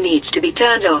equipment needs to be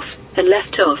turned off and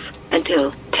left off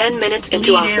until 10 minutes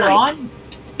into Lead our air flight. on.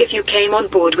 If you came on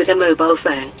board with a mobile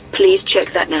phone, please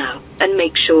check that now and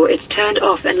make sure it's turned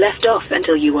off and left off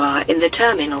until you are in the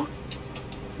terminal.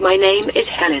 My name is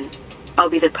Helen. I'll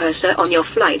be the purser on your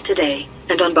flight today,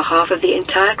 and on behalf of the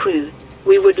entire crew,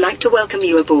 we would like to welcome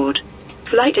you aboard.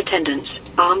 Flight attendants,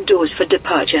 arm doors for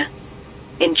departure.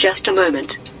 In just a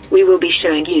moment, we will be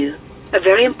showing you a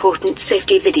very important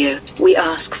safety video. We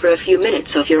ask for a few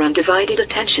minutes of your undivided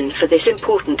attention for this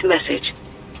important message.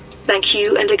 Thank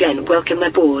you and again welcome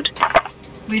aboard.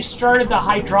 We've started the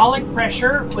hydraulic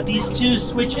pressure with these two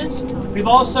switches. We've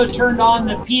also turned on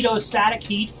the pedostatic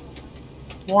heat.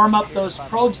 Warm up those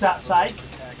probes outside.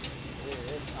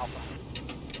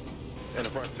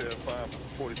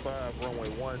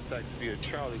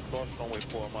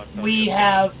 We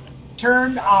have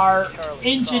turned our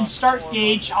engine start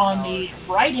gauge on the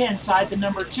right-hand side, the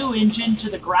number 2 engine, to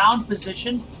the ground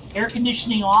position. Air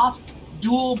conditioning off.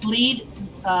 Dual bleed,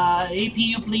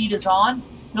 APU bleed is on.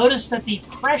 Notice that the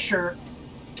pressure,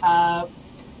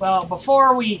 well,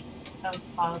 before we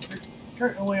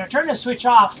turn the switch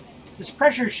off, this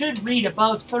pressure should read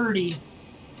above 30.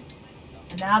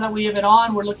 And now that we have it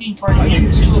on, we're looking for an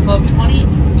N2 above 20.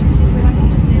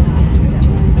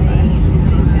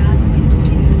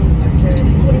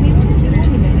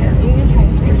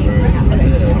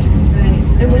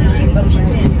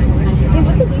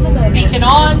 Beacon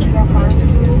on,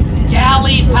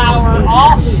 galley power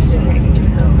off.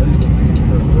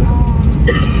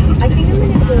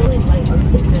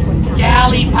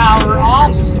 Galley power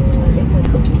off.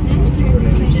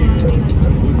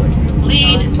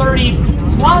 Bleed 30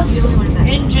 plus.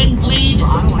 Engine bleed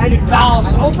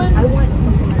valves open.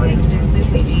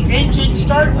 Engine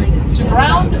start to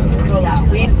ground.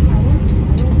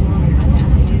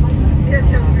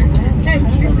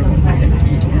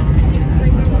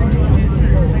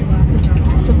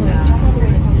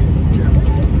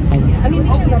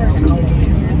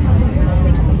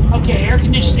 Okay, air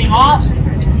conditioning off,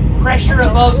 pressure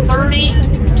above 30,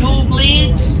 dual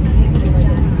bleeds,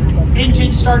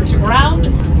 engine start to ground,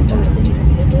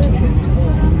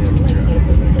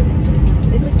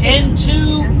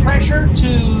 N2 pressure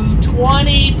to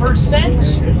 20%,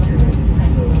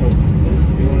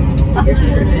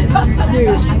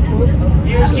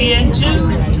 here's the N2,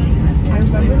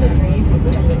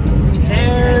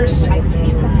 there's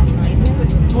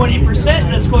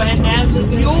 20%, let's go ahead and add some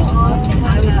fuel.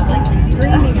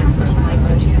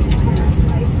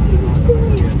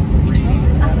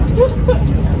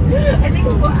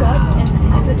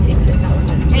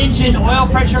 Engine oil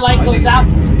pressure light goes out.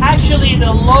 Actually,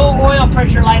 the low oil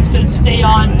pressure light's going to stay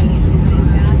on.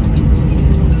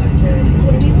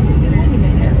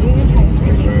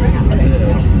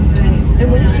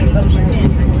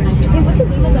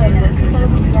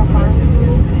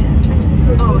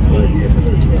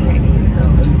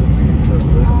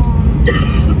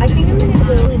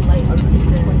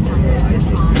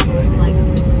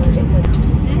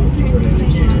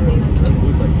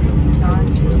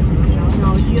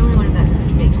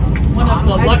 One of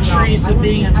the luxuries of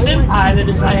being a sim pilot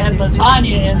is I had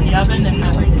lasagna in the oven and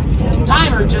the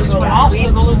timer just went off,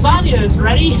 so the lasagna is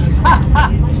ready.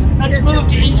 Let's move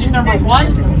to engine number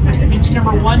 1. Engine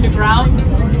number 1 to ground.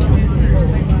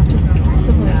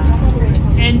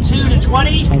 N2 to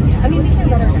 20.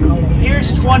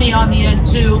 Here's 20 on the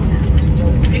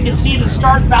N2. You can see the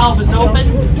start valve is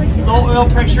open. Low oil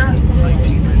pressure.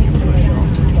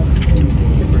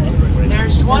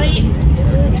 There's 20.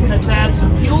 Let's add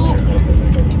some fuel.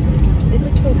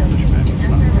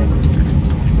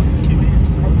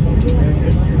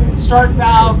 Start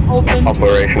valve open.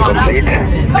 Operation complete.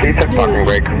 Please set parking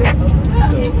brake.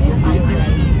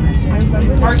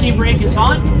 Parking brake is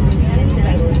on.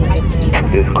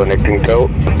 Disconnecting tow.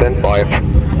 Stand by.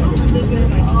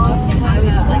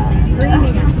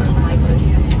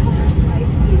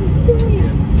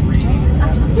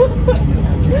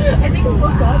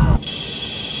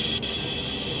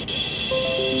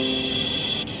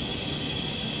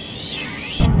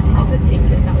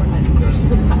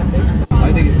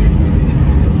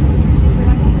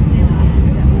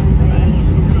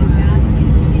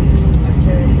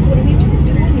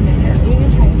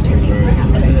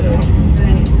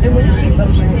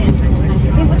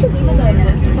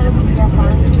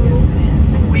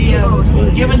 We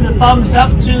have given the thumbs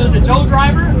up to the tow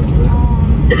driver.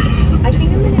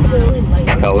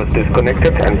 Tow is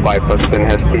disconnected and bypass pin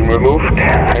has been removed.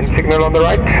 Hand signal on the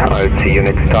right. I'll see you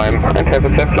next time and have a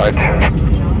safe flight.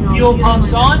 Fuel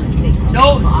pumps on.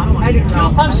 No,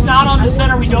 fuel pumps not on the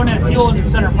center. We don't have fuel in the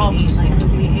center pumps.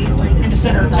 In the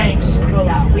center tanks.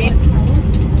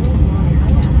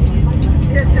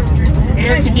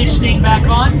 Air conditioning back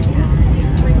on.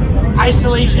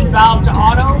 Isolation valve to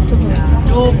auto.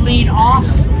 Dual bleed off.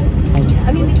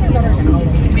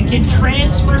 We can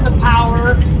transfer the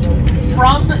power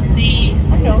from the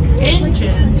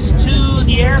engines to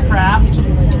the aircraft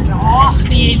off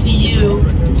the APU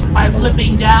by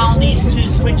flipping down these two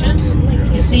switches.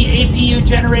 You see APU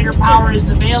generator power is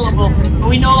available, but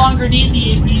we no longer need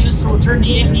the APU, so we'll turn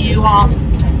the APU off.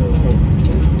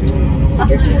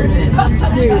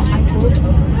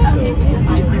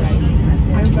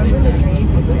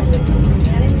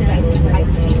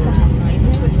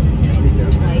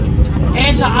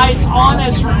 Anti-ice on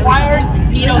as required.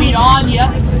 Pitot heat on,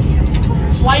 yes.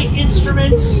 Flight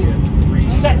instruments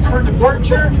set for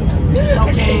departure.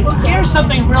 Okay, here's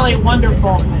something really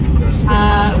wonderful.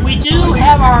 We do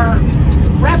have our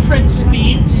reference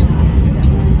speeds.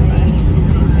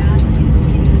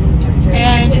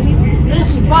 And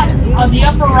this button on the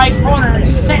upper right corner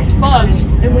is set bugs.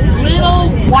 Little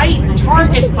white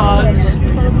target bugs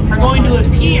are going to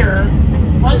appear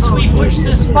once we push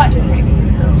this button.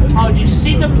 Oh, did you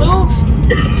see them move?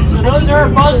 So those are our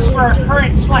bugs for our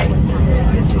current flight.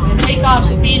 The takeoff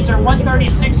speeds are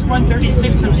 136,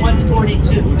 136, and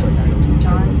 142.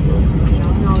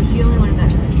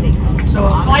 So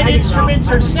flight instruments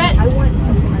are set.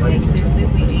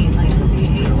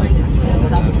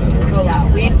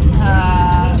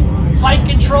 Flight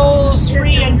controls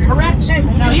free and correct.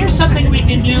 Now here's something we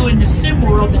can do in the sim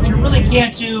world that you really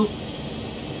can't do.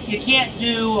 You can't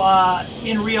do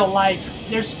in real life.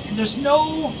 There's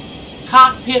no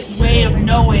cockpit way of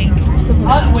knowing.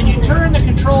 When you turn the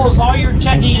controls, all you're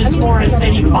checking is for is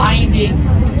any binding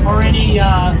or any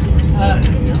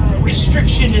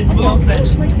restriction in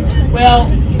movement. Well,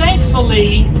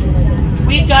 thankfully,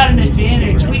 we've got an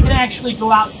advantage. We can actually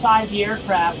go outside the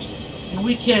aircraft and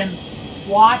we can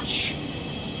watch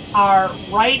our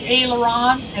right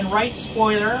aileron and right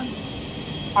spoiler,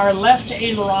 our left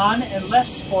aileron and left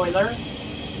spoiler,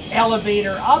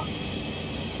 elevator up,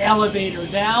 elevator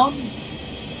down,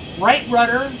 right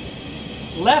rudder,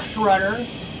 left rudder,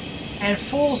 and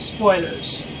full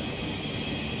spoilers.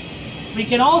 We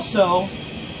can also,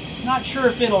 not sure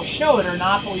if it'll show it or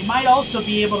not, but we might also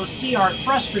be able to see our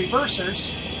thrust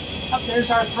reversers. Up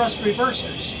there's our thrust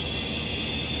reversers.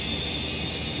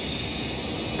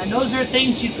 And those are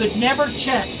things you could never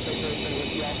check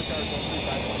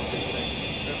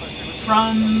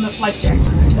from the flight deck.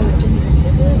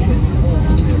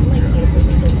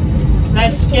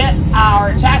 Let's get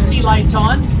our taxi lights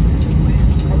on.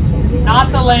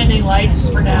 Not the landing lights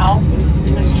for now.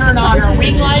 Let's turn on our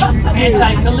wing light,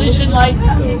 anti-collision light,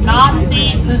 not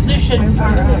the position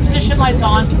lights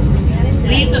on.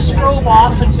 Leave the strobe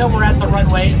off until we're at the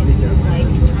runway.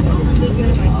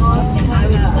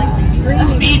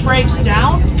 Speed brakes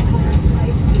down.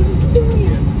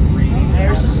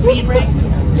 There's the speed brake.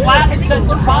 Flaps set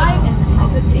to 5.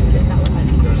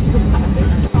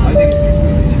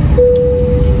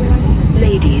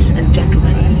 Ladies and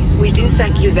gentlemen, we do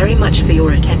thank you very much for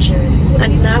your attention.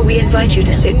 And now we invite you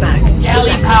to sit back,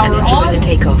 Galley power and enjoy on. the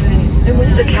takeoff.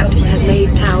 The captain has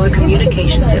made tower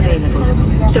communications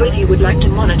available. So if you would like to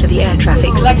monitor the air traffic,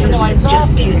 Electrical lights off.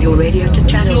 just tune your radio to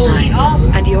channel Fueling 9 off.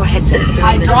 and your headset phone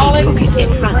Hydraulics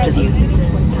in front of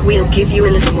you. We'll give you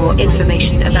a little more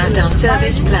information about our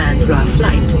service plan for our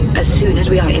flight as soon as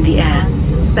we are in the air.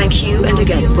 Thank you, and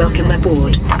again, welcome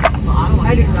aboard.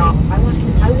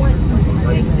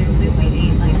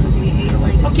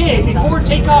 Okay, before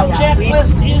takeoff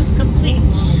checklist is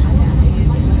complete.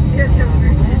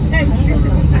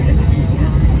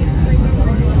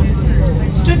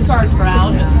 Stuttgart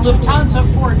ground, Lufthansa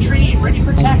 4 ready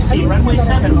for taxi, runway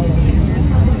 7.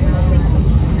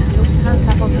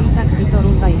 Lufthansa 4 taxi to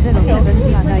runway 07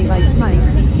 via Davis Mike,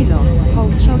 Kilo,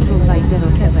 hold short runway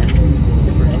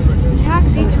 07.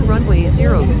 Taxi to runway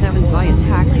 07 via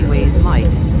taxiways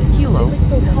Mike, Kilo,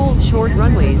 hold short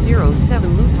runway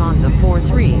 07 Lufthansa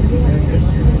 43.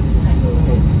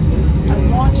 I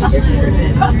want to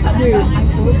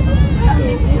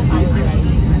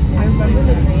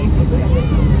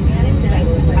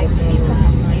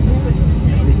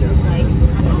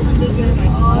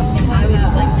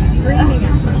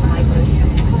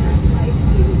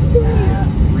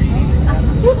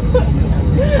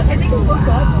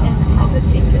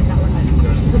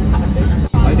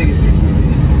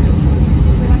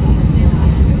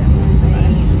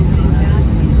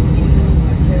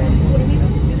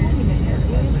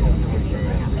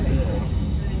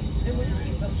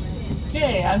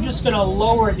I'm just going to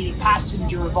lower the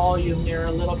passenger volume there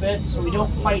a little bit so we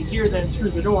don't quite hear them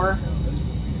through the door.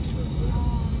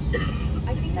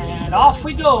 And off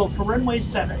we go for runway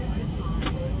 7.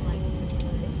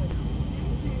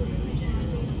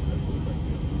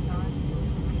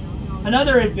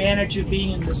 Another advantage of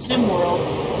being in the sim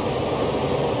world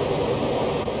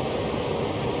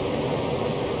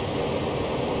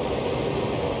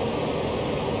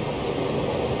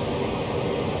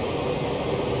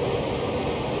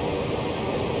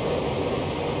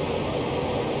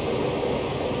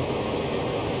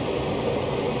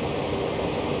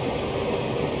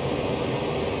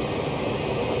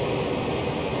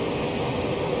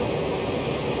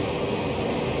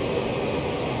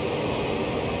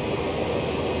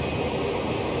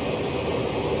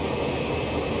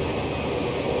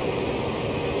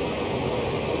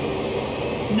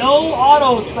no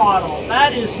auto throttle.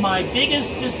 That is my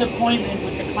biggest disappointment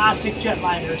with the classic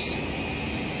jetliners.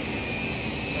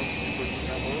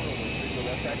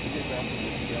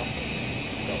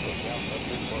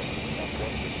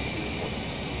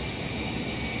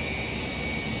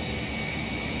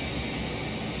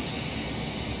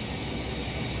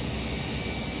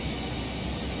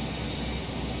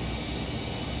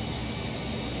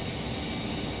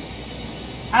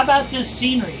 How about this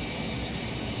scenery?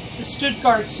 The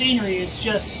Stuttgart scenery is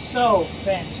just so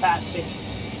fantastic.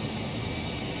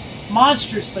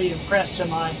 Monstrously impressed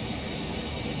am I.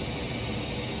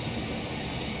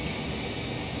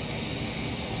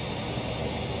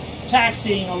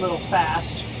 Taxiing a little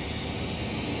fast.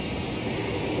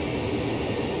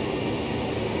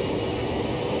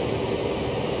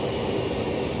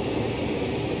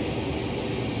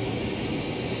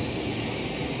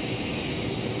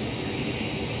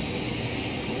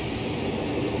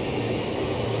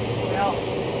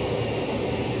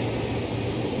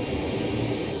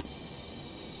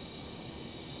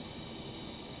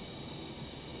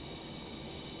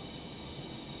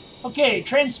 Okay,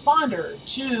 transponder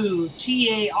to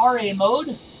TARA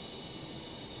mode.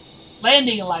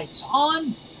 Landing lights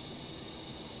on.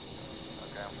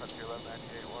 Okay, I'm set to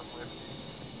 1198, lift.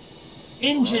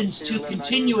 Engines to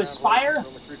continuous fire.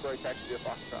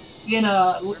 In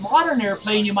a modern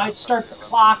airplane, you might start the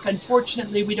clock.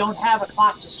 Unfortunately, we don't have a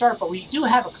clock to start, but we do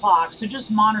have a clock, so just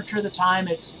monitor the time.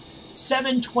 It's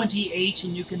 7:28,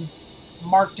 and you can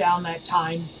mark down that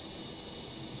time.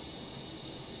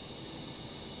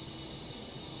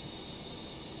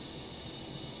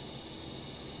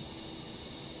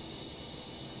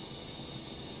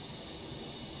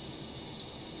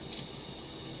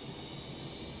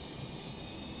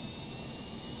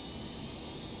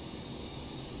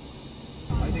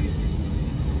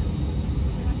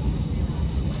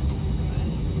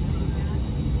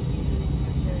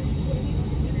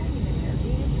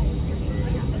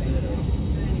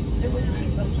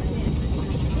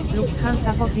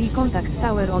 Lufthansa 4 contact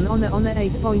tower on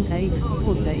 8.8,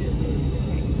 good day.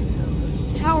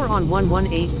 Tower on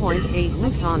 118.8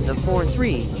 Lufthansa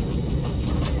 43.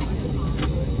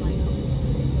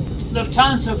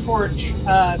 Lufthansa 4,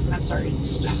 I'm sorry,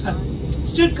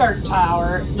 Stuttgart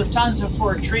Tower, Lufthansa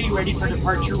 4 tree, ready for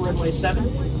departure, runway 7.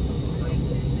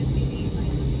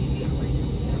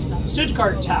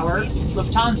 Stuttgart Tower,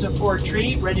 Lufthansa 4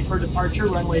 tree, ready for departure,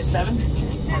 runway 7.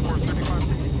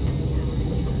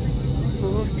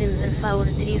 Lufthansa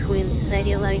 4-3 winds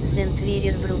are light and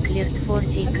weather cleared for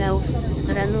takeoff,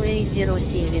 runway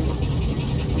 07.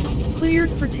 Cleared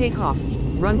for takeoff,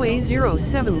 runway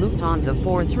 07 Lufthansa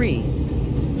 43.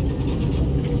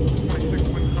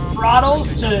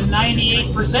 Throttles to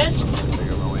 98%.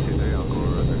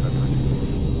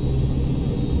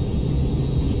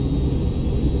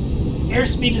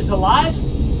 Airspeed is alive.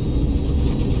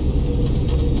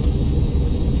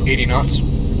 80 knots.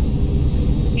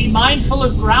 Be mindful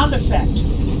of ground effect.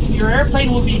 Your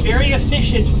airplane will be very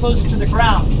efficient close to the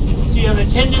ground, so you have a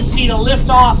tendency to lift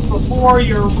off before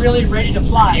you're really ready to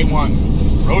fly.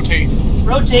 E1, rotate.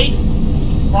 Rotate.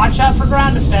 Watch out for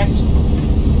ground effect.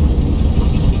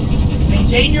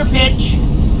 Maintain your pitch.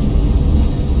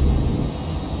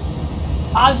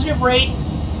 Positive rate.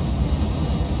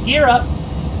 Gear up.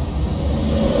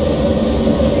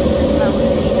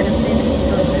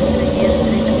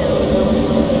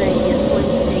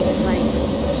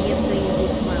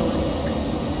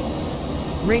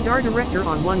 Radar director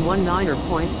on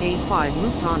 119.85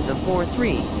 Lufthansa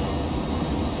 43.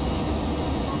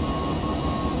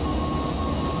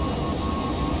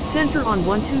 Center on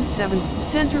 127,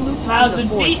 center Lufthansa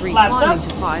 43 climbing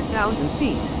to 5,000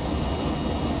 feet.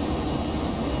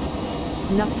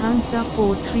 Lufthansa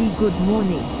 43 good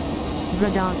morning.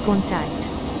 Radar contact.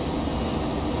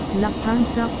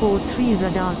 Lufthansa 43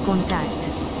 radar contact.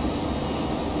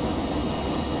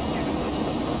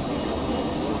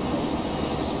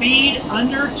 Speed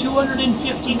under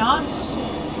 250 knots.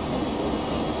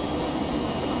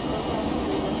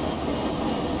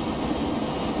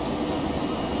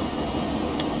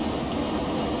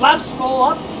 Flaps full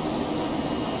up.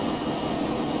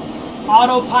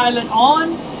 Autopilot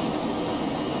on.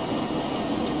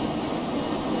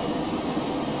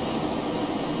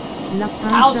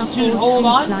 Lufthansa Altitude hold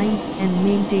on. Climb and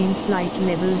maintain flight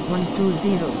level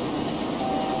 120.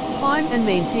 Climb and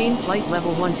maintain flight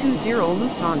level 120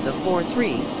 Lufthansa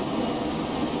 43.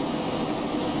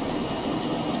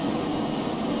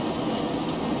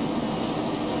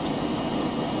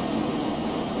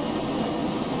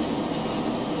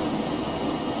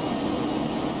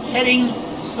 Heading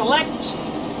select.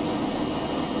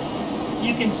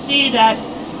 You can see that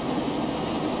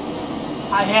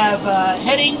I have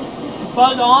heading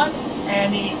bug on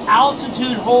and the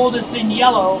altitude hold is in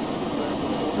yellow.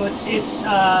 So it's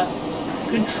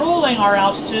controlling our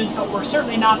altitude, but we're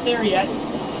certainly not there yet.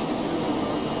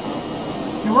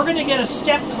 And we're going to get a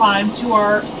step climb to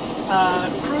our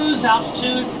cruise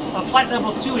altitude of flight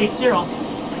level 280.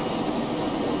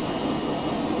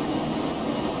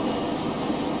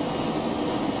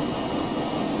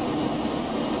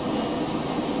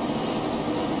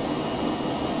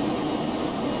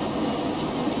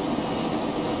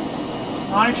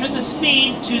 Monitor the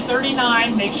speed,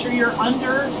 239. Make sure you're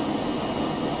under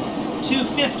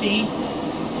 250.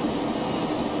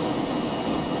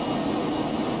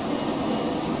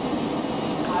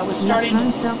 I was starting.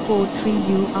 Lufthansa 43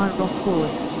 you are off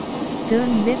course.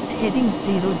 Turn left heading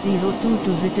 002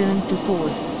 to return to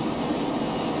course.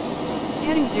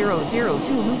 Heading 002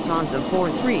 Lufthansa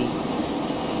 43.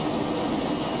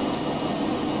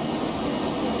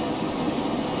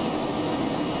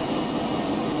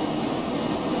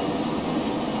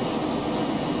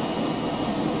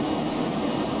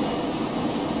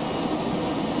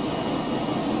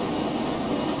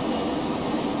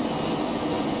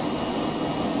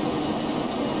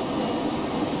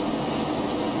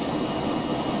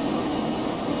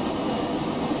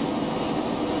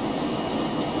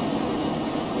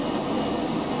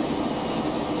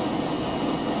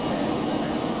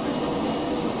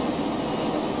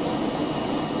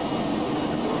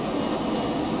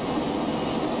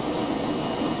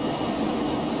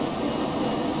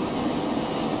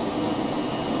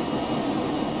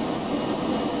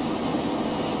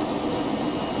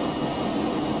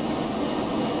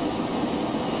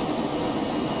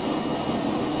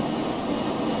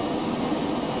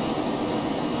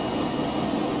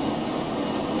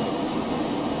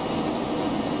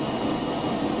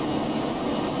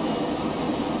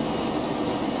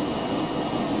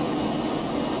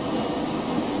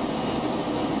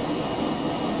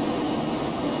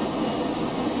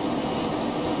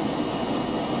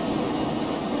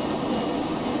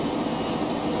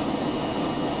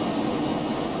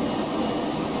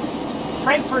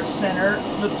 Frankfurt Center,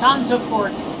 Lufthansa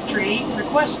 43,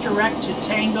 request direct to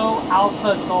Tango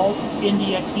Alpha Golf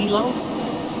India Kilo.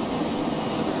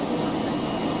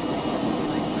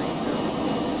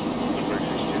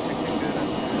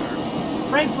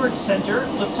 Frankfurt Center,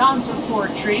 Lufthansa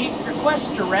 43,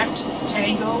 request direct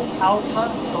Tango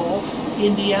Alpha Golf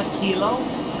India Kilo.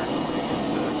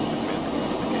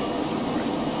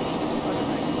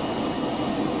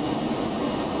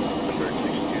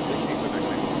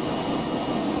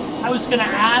 I was going to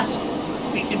ask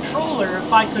the controller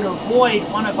if I could avoid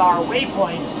one of our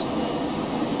waypoints,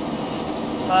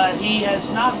 but he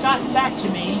has not gotten back to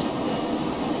me.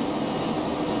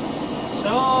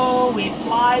 So we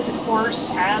fly the course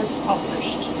as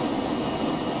published.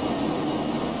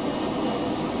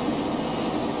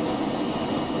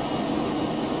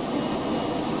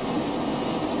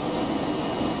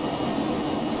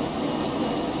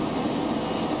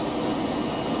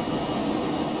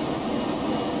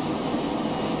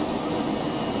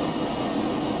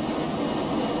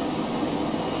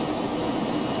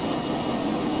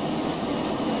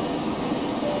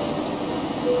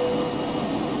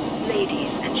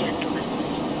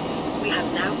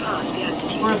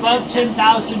 We're above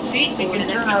 10,000 feet. We can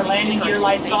turn our landing gear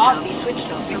lights off. We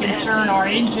can turn our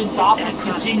engines off with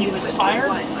continuous fire.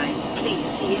 Please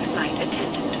see a flight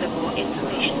attendant for more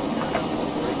information.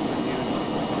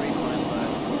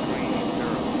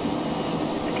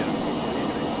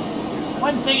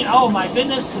 One thing, oh my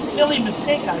goodness, a silly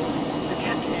mistake. I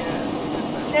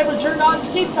never turned on the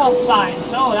seatbelt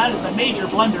signs. Oh, that is a major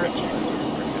blunder.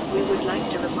 We would like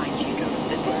to remind you that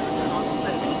this is a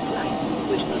non-smoking flight,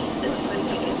 which means that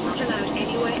smoking is not allowed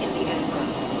anywhere in the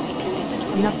aircraft, including the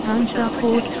toilet. Lufthansa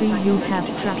 43, you have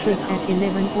traffic at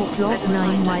 11 o'clock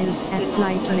 9 miles at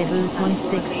flight level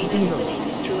 160.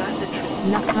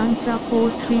 Lufthansa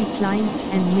 43, climb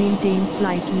and maintain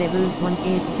flight level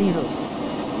 180.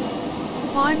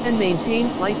 Climb and maintain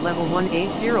flight level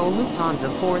 180 Lufthansa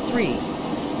 43.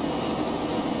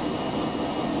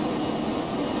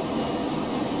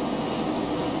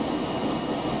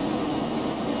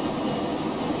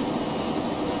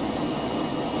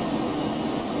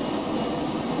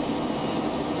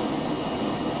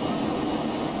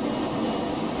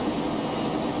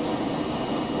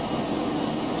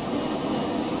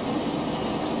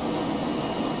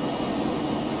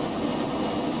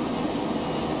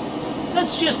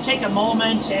 Let's just take a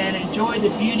moment and enjoy the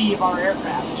beauty of our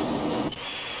aircraft.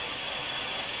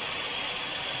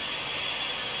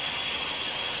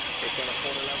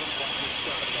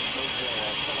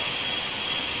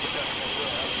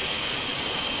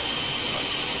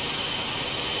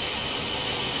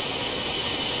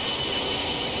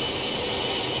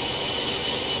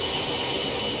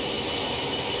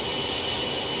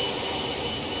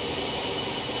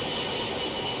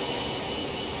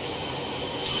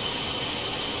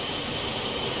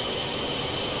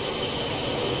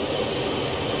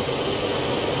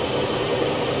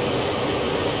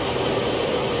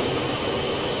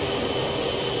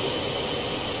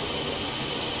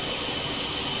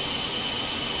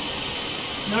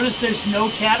 Notice there's no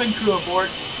cabin crew aboard.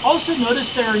 Also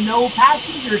notice there are no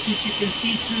passengers that you can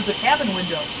see through the cabin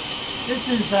windows. This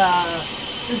is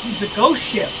the ghost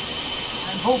ship.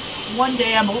 One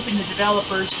day I'm hoping the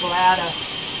developers will add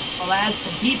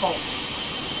some people.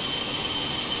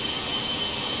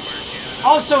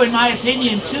 Also, in my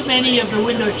opinion, too many of the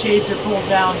window shades are pulled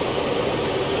down.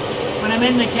 When I'm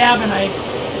in the cabin,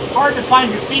 it's hard to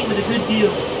find a seat with a good view.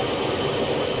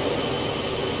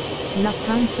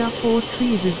 Lufthansa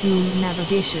 43, resume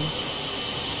navigation.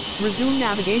 Resume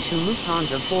navigation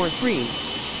Lufthansa 43.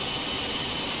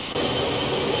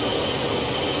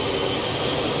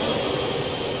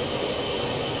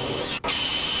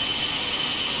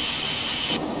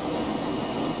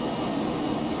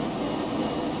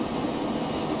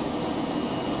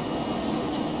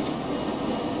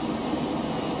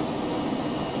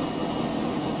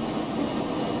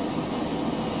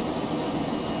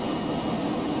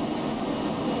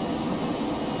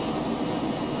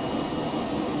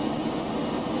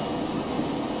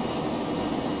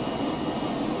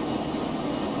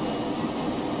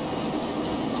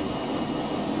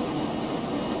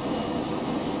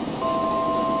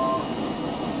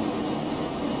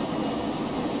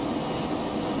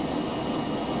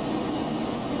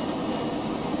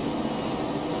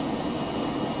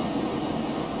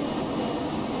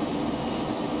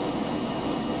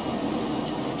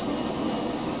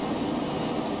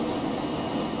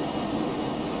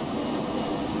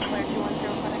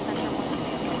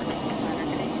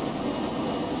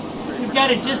 We've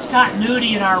got a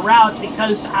discontinuity in our route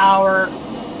because our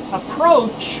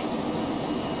approach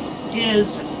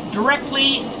is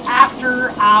directly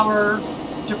after our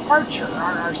departure.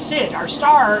 Our SID, our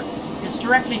star, is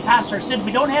directly past our SID.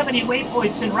 We don't have any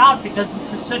waypoints en route because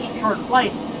this is such a short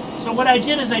flight. So what I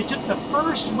did is I took the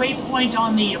first waypoint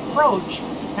on the approach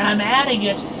and I'm adding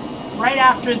it right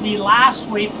after the last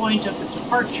waypoint of the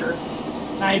departure.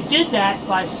 And I did that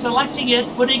by selecting it,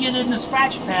 putting it in the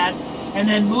scratch pad, and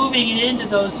then moving it into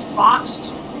those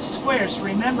boxed squares.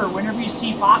 Remember, whenever you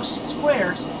see boxed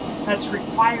squares, that's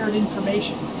required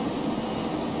information.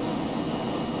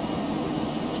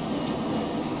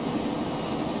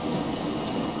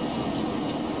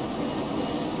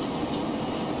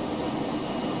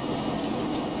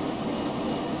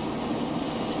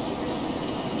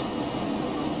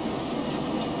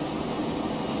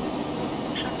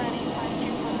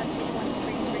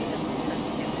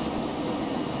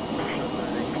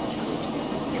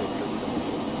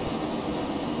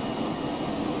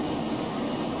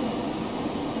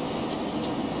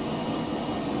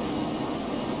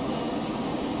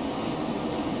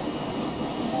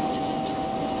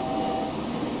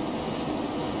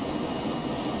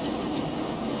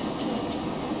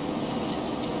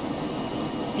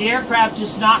 The aircraft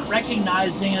is not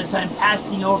recognizing as I'm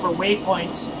passing over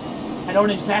waypoints. I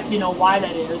don't exactly know why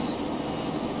that is.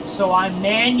 So I'm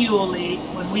manually,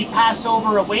 when we pass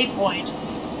over a waypoint,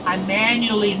 I'm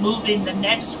manually moving the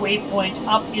next waypoint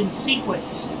up in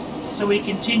sequence so we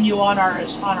continue on our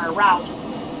route.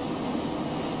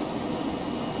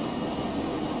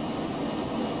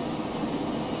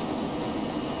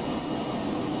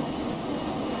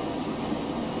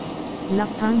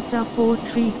 Lufthansa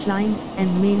 43 climb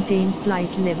and maintain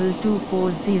flight level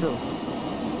 240.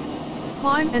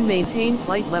 Climb and maintain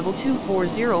flight level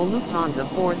 240 Lufthansa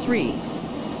 43.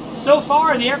 So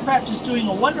far, the aircraft is doing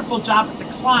a wonderful job at the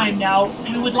climb. Now,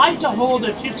 we would like to hold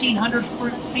a 1,500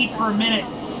 feet per minute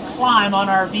climb on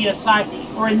our VSI,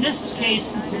 or in this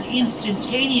case, it's an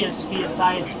instantaneous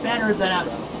VSI. It's better than a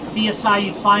VSI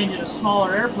you'd find in a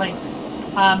smaller airplane.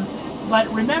 But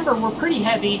remember, we're pretty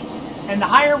heavy, and the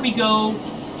higher we go,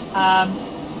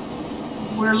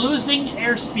 we're losing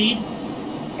airspeed,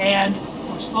 and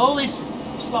we're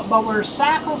but we're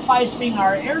sacrificing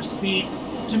our airspeed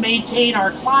to maintain our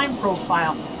climb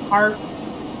profile. Our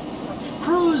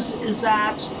cruise is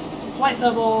at flight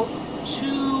level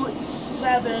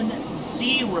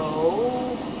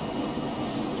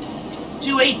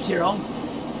 280,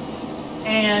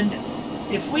 and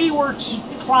if we were to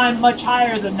climb much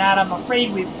higher than that, I'm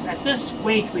afraid at this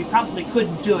weight we probably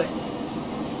couldn't do it.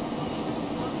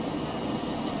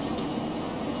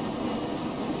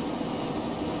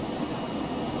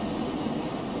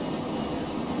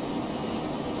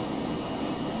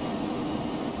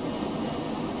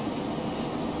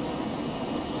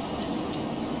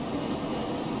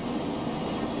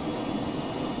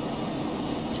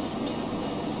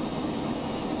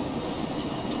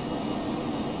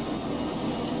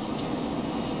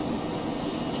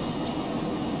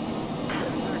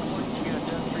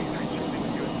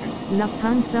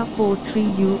 Lufthansa 43,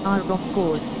 you are off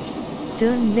course.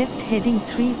 Turn left heading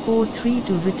 343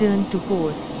 to return to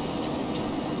course.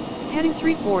 Heading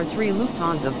 343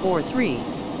 Lufthansa 43.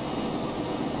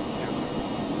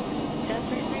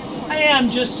 I am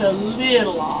just a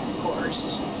little off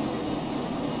course.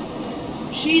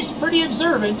 She's pretty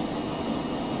observant.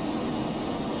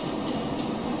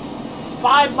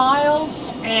 5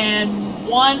 miles and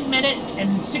 1 minute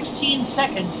and 16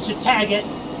 seconds to tag it.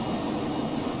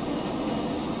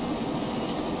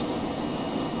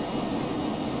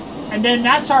 And then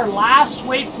that's our last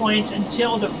waypoint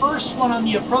until the first one on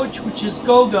the approach, which is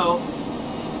go-go.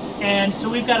 And so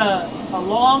we've got a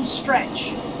long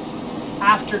stretch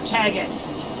after tag it.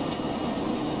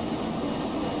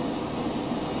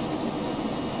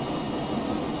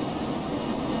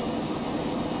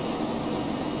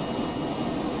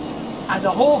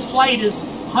 The whole flight is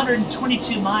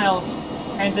 122 miles,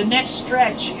 and the next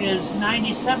stretch is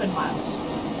 97 miles.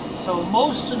 So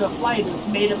most of the flight is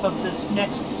made up of this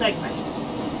next segment.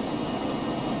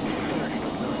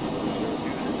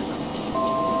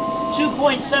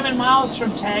 2.7 miles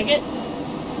from Taggett,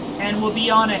 and we'll be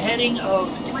on a heading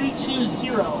of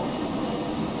 320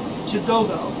 to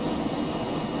go-go.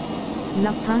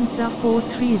 Lufthansa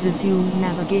 43, resume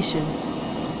navigation.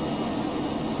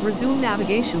 Resume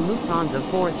navigation Lufthansa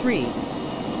 43.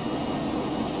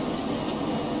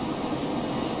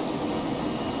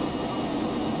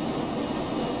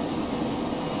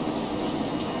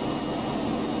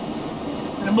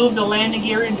 I'm going to move the landing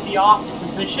gear into the off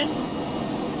position.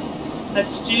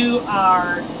 Let's do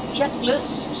our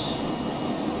checklist.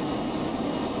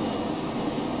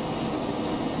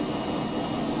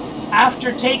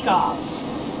 After takeoff,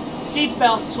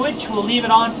 seatbelt switch, we'll leave it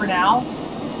on for now.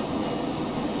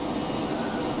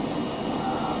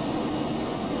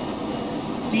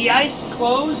 De-ice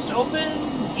closed,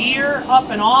 open, gear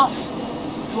up and off,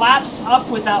 flaps up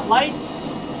without lights.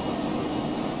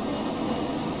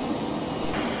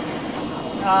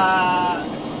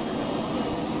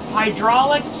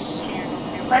 Hydraulics,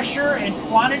 pressure and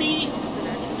quantity,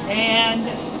 and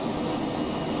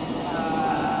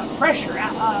pressure,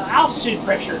 altitude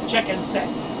pressure, check and set.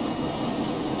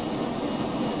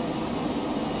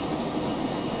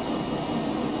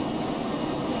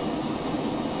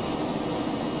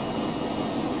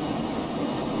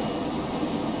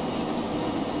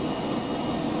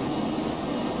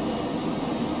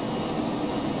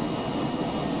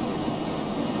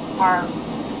 Our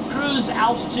cruise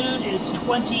altitude is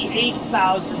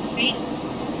 28,000 feet.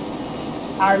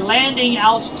 Our landing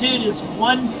altitude is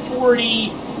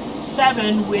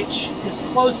 147, which is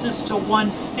closest to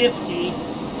 150.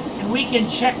 And we can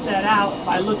check that out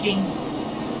by looking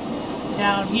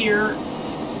down here.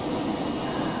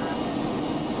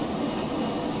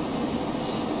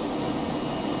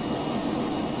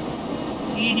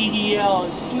 EDDL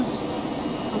is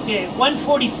okay,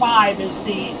 145 is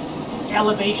the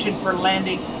elevation for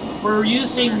landing. We're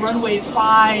using runway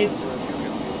 5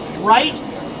 right,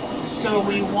 so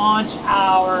we want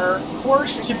our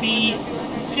course to be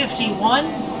 51,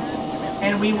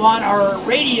 and we want our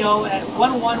radio at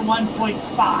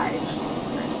 111.5.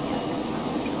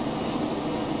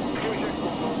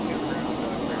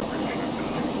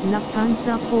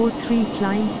 Lufthansa 43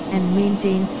 climb and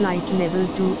maintain flight level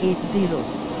 280.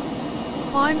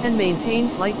 Climb and maintain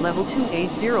flight level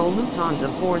 280 Lufthansa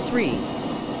 43.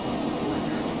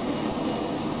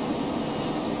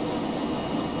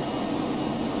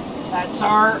 That's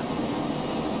our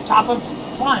top of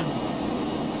climb.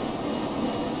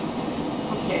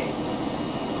 Okay.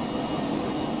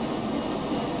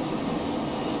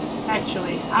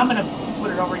 Actually, I'm gonna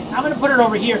put it over. I'm gonna put it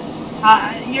over here.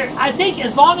 I think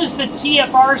as long as the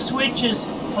TFR switch is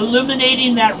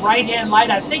illuminating that right-hand light,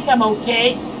 I think I'm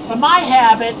okay. But my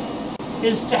habit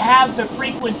is to have the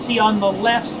frequency on the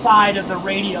left side of the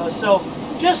radio. So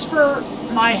just for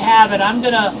my habit, I'm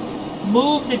gonna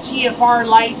move the TFR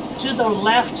light to the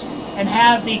left and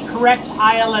have the correct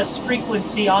ILS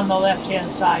frequency on the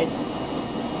left-hand side.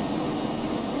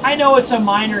 I know it's a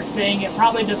minor thing, it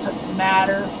probably doesn't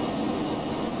matter.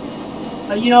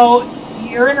 But you know,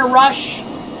 you're in a rush,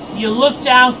 you look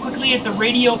down quickly at the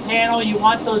radio panel, you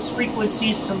want those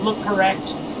frequencies to look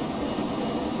correct.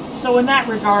 So in that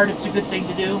regard, it's a good thing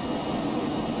to do.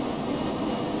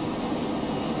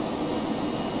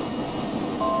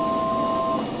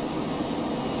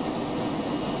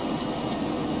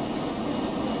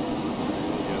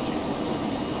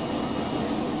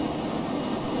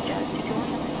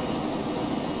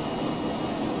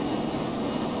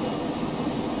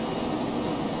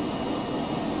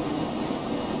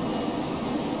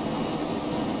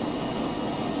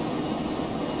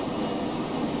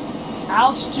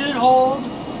 Altitude hold,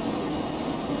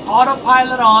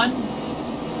 autopilot on,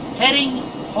 heading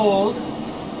hold,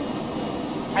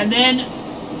 and then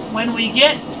when we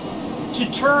get to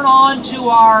turn on to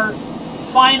our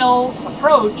final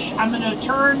approach, I'm going to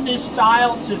turn this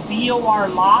dial to VOR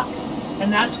lock,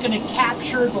 and that's going to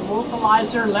capture the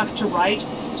localizer left to right.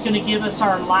 It's going to give us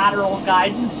our lateral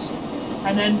guidance,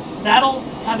 and then that'll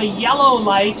have a yellow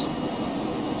light.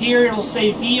 Here it'll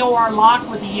say VOR lock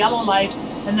with a yellow light.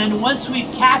 And then once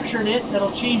we've captured it,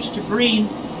 that'll change to green.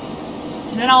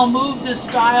 And then I'll move this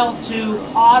dial to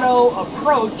auto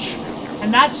approach,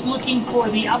 and that's looking for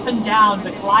the up and down,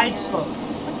 the glide slope.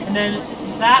 And then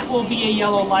that will be a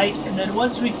yellow light, and then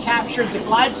once we've captured the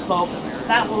glide slope,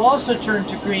 that will also turn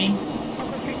to green.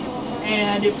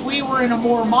 And if we were in a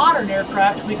more modern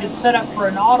aircraft, we could set up for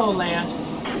an auto land.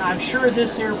 I'm sure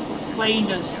this airplane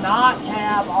does not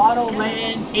have auto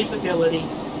land capability.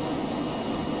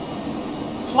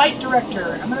 Flight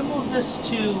director, I'm going to move this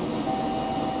to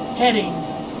heading.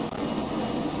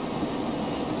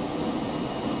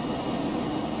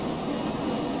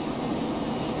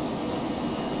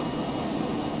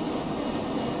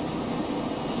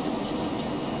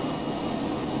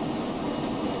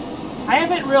 I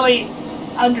haven't really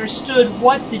understood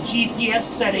what the GPS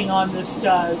setting on this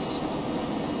does.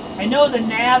 I know the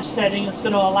nav setting is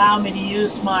going to allow me to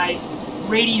use my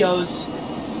radios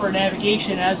for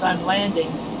navigation as I'm landing,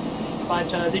 but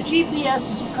the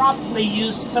GPS is probably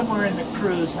used somewhere in the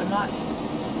cruise. I'm not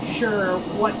sure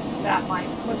what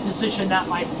position that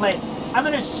might play. I'm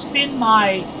going to spin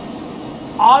my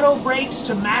auto brakes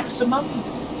to maximum,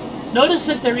 Notice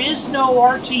that there is no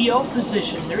RTO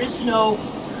position. There is no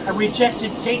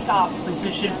rejected takeoff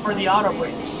position for the auto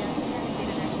brakes.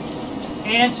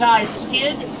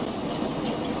 Anti-skid.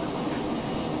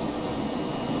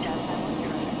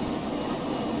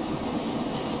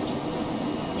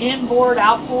 Inboard,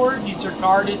 outboard. These are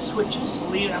guarded switches. I'm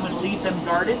going to leave them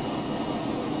guarded.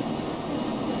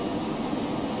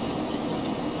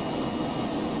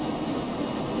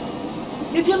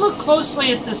 If you look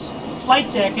closely at this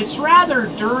flight deck, it's rather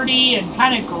dirty and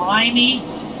kind of grimy.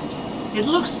 It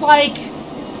looks like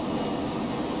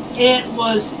it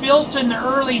was built in the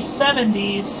early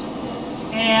 70s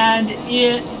and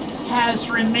it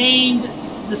has remained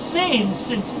the same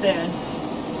since then.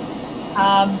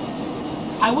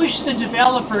 I wish the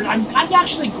developer, I'm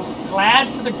actually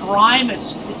glad for the grime.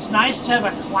 It's nice to have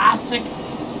a classic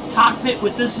cockpit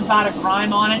with this amount of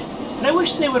grime on it. But I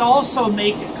wish they would also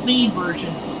make a clean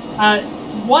version.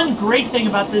 One great thing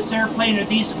about this airplane are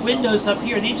these windows up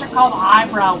here. These are called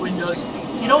eyebrow windows.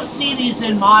 You don't see these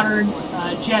in modern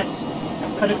jets.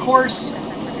 But of course,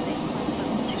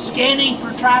 scanning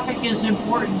for traffic is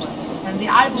important. And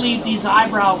I believe these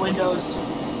eyebrow windows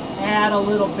add a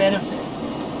little benefit.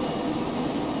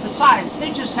 Besides,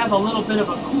 they just have a little bit of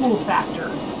a cool factor.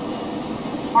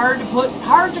 Hard to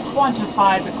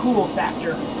quantify the cool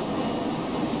factor.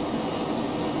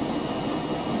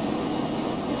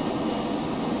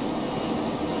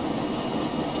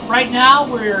 Right now,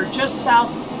 we're just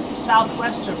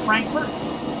southwest of Frankfurt.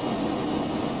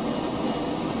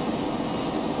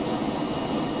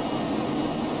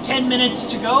 "10 minutes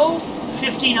to go,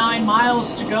 59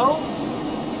 miles to go,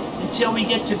 until we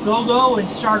get to Gogo and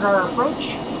start our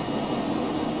approach.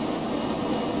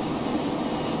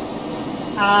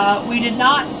 We did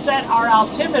not set our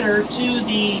altimeter to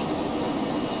the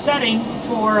setting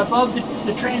for above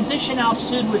the transition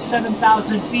altitude was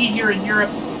 7,000 feet here in Europe.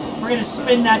 We're going to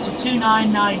spin that to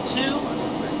 2992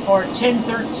 or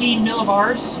 1013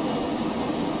 millibars.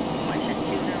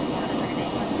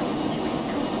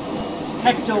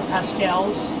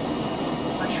 Hectopascals.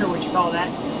 Not sure what you call that.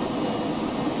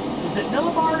 Is it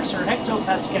millibars or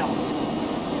hectopascals?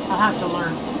 I'll have to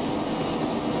learn.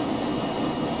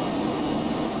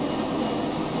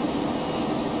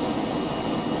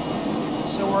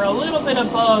 So we're a little bit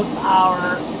above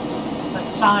our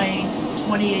assigned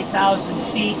 28,000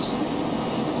 feet.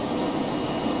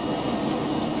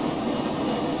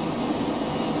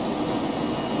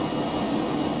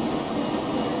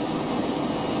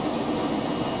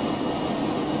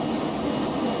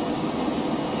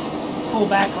 Pull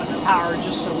back on the power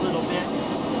just a little bit.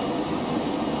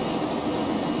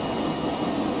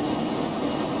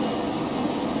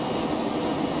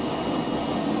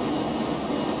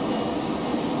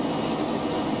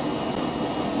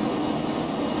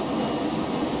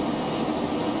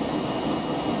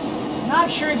 Not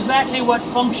sure exactly what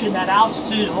function that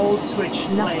altitude hold switch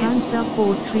plays. Lufthansa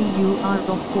 43, you are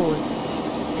off course.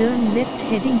 Turn left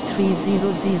heading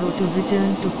 300 to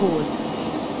return to course.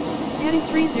 Heading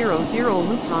 300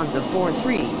 Lufthansa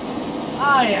 43.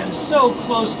 I am so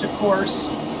close to course.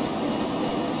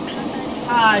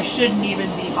 I shouldn't even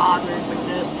be bothered with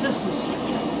this.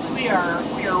 We are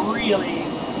really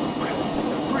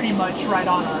pretty much right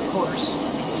on our course.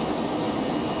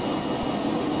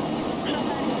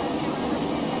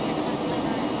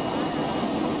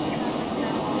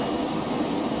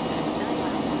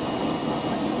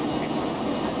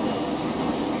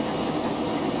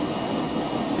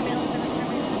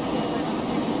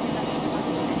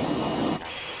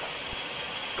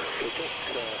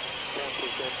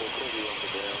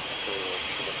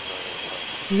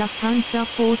 Lufthansa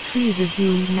 43,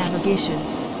 resume navigation.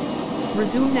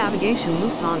 Resume navigation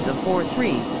Lufthansa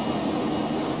 43.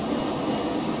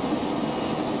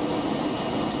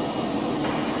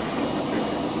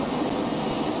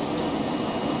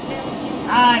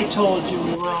 I told you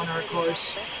we were on our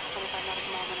course.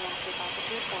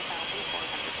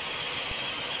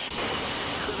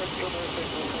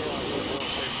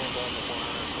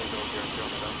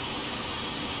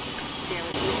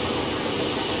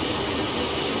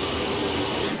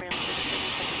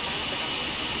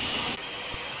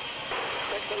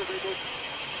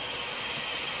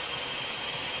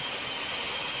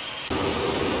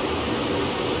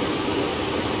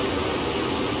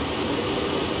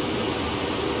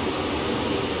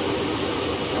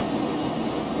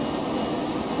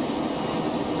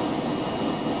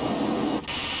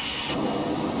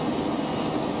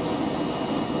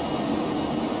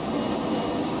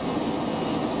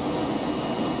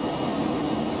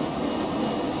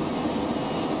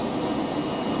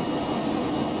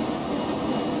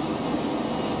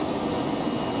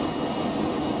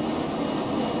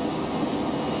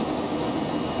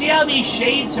 See how these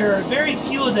shades are, very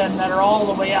few of them that are all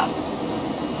the way up.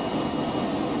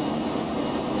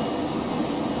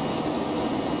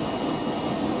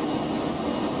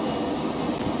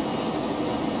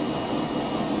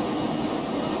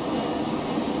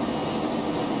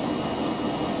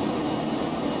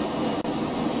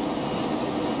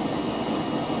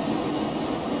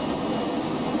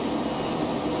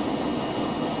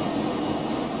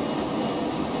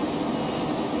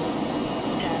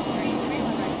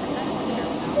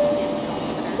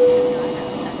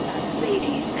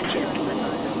 Ladies and gentlemen,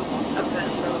 a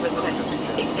personal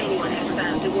request. If anyone has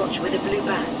found a watch with a blue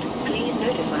band, please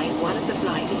notify one of the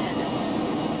flight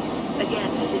attendants.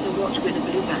 Again, this is a watch with a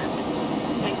blue band.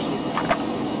 Thank you.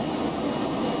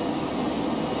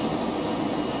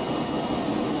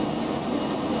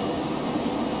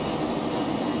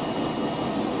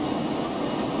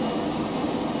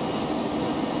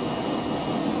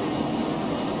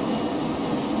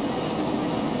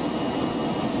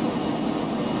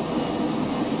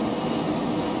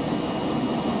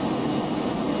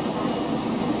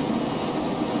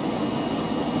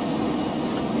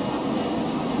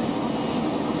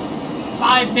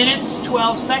 5 minutes,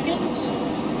 12 seconds,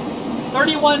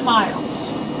 31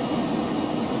 miles.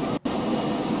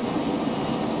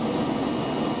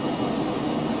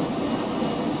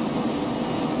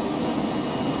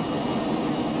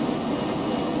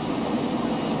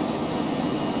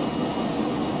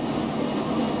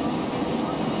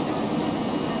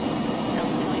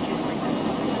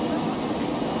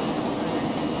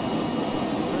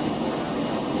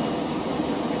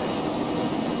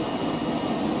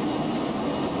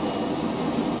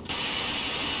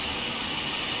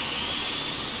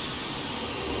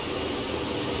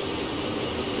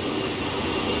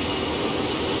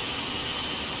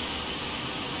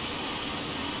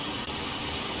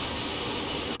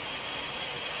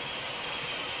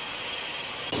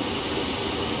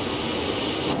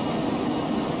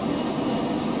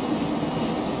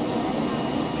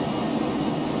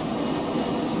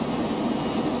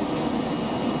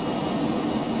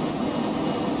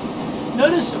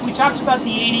 Notice that we talked about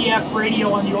the ADF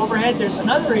radio on the overhead. There's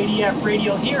another ADF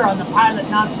radio here on the pilot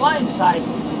non-flying side.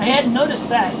 I hadn't noticed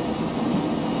that.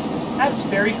 That's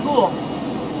very cool.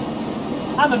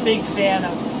 I'm a big fan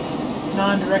of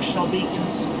non-directional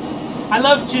beacons. I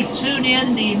love to tune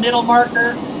in the middle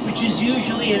marker, which is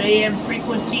usually an AM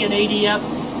frequency in ADF,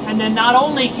 and then not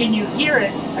only can you hear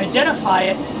it, identify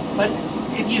it, but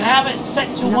if you have it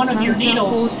set to one of your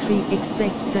needles. 43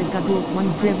 expect the Gagok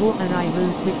 1 Bravo arrival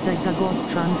with the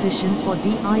Gagok transition for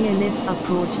the ILS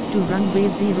approach to runway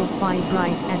 05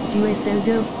 right at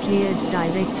Düsseldorf cleared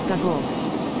direct Gagok.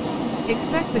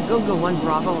 Expect the Gogo 1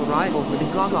 Bravo arrival with the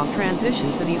Gagok transition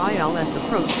for the ILS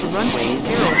approach to runway 05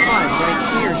 right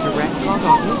cleared direct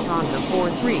Gagok Lufthansa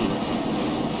 43.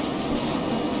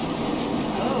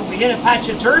 Oh, we hit a patch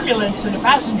of turbulence and the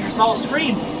passengers all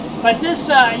scream. But this,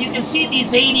 you can see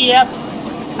these ADF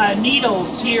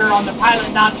needles here on the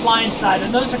pilot not flying side,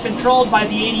 and those are controlled by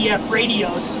the ADF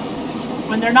radios.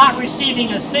 When they're not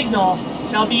receiving a signal,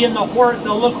 they'll be in the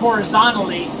they'll look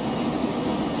horizontally.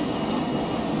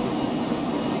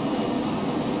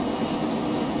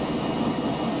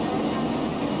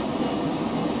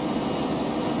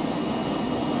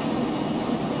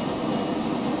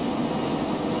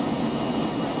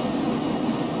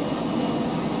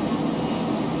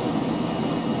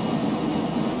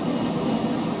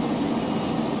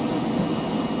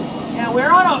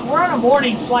 We're on a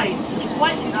morning flight. This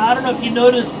flight, I don't know if you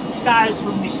noticed the skies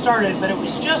when we started, but it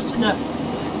was just in the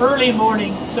early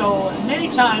morning, so many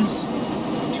times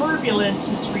turbulence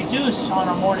is reduced on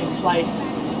a morning flight.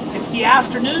 It's the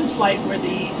afternoon flight where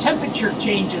the temperature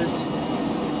changes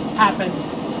happen,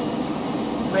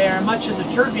 where much of the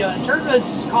turbulence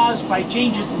is caused by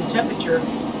changes in temperature.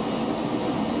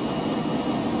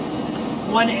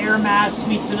 One air mass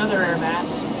meets another air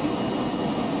mass.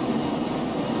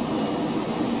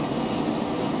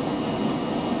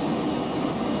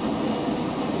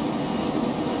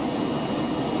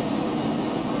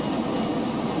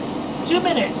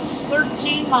 Minutes,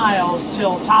 13 miles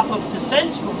till top of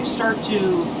descent when we start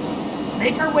to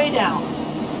make our way down.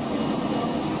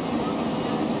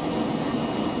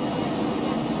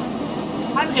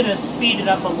 I'm going to speed it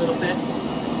up a little bit.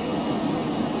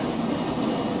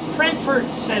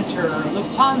 Frankfurt Center,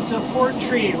 Lufthansa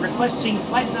 43, requesting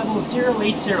flight level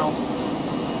 080.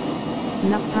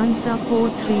 Lufthansa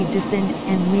 43 descend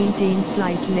and maintain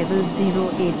flight level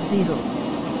 080.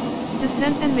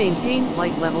 Descent and maintain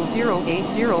flight level 080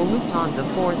 Lufthansa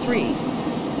 43.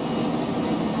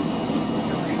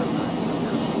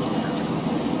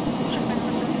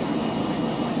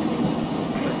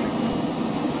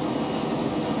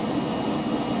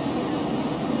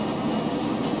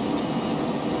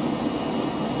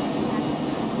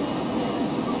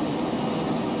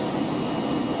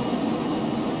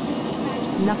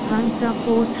 Lufthansa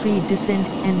 43 descend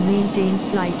and maintain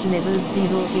flight level 080.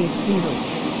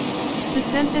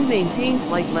 Descend and maintain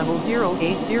flight level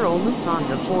 080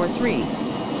 Lufthansa 43.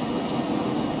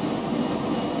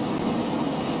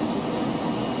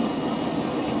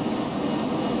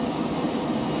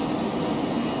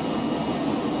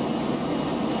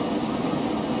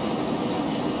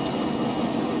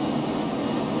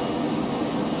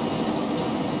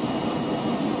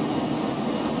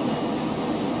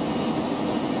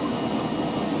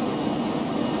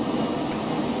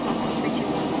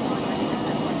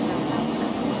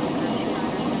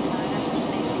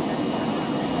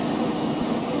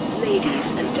 Ladies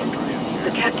and gentlemen,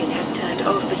 the captain has turned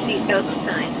off the seatbelt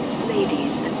sign.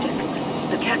 Ladies and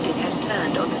gentlemen, the captain has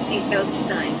turned on the seatbelt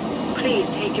sign. Please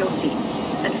take your seats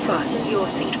and fasten your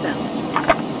seatbelts.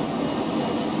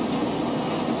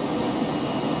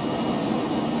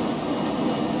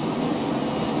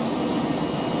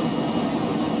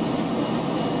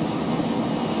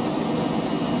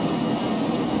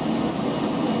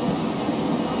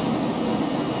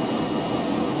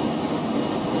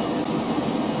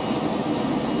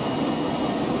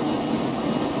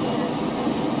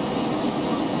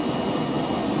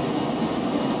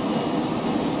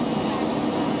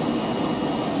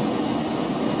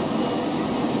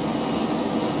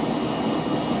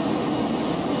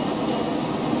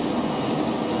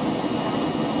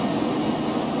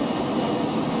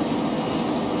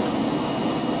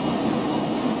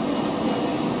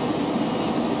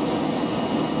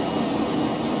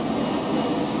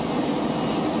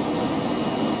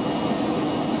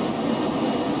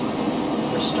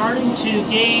 Starting to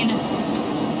gain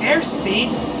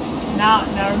airspeed. Now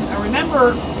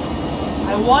remember,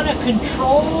 I want to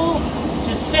control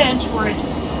descent. We're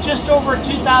at just over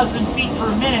 2,000 feet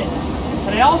per minute,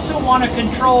 but I also want to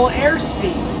control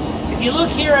airspeed. If you look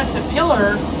here at the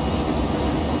pillar,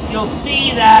 you'll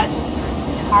see that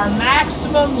our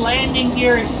maximum landing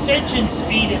gear extension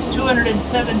speed is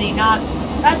 270 knots.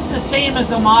 That's the same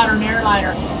as a modern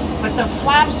airliner, but the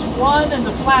flaps 1 and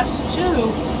the flaps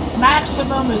 2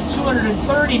 maximum is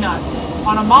 230 knots.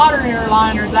 On a modern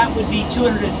airliner, that would be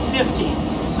 250.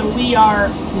 So we are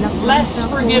less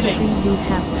forgiving. You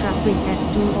have traffic at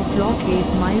 2 o'clock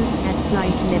 8 miles at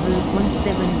flight level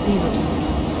 170.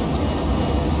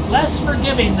 Less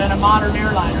forgiving than a modern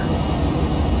airliner.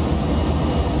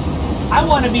 I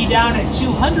want to be down at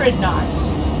 200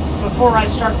 knots before I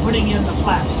start putting in the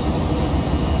flaps.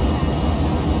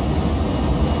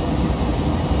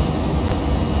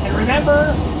 And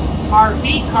remember, our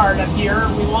V card up here,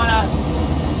 we want to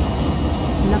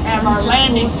have our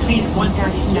landing speed of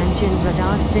 132. Lantern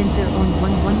radar center on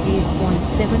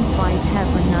 118.75. Have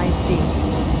a nice day.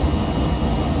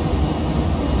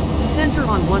 Center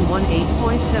on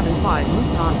 118.75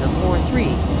 Lufthansa 43.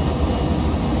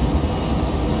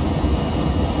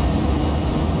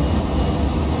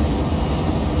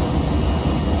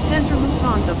 Center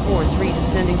Lufthansa 43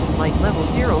 descending to flight level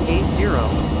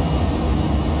 080.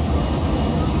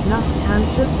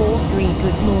 Lufthansa 43,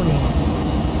 good morning.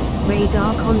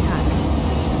 Radar contact.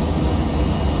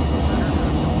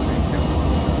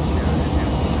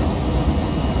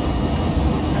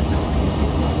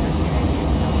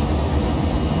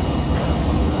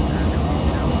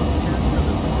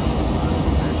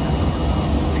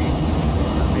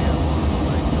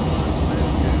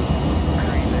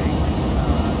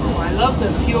 Oh, I love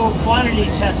the fuel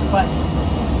quantity test button.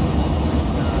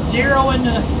 0 in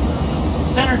the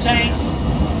center tanks,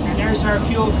 and there's our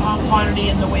fuel quantity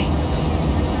in the wings.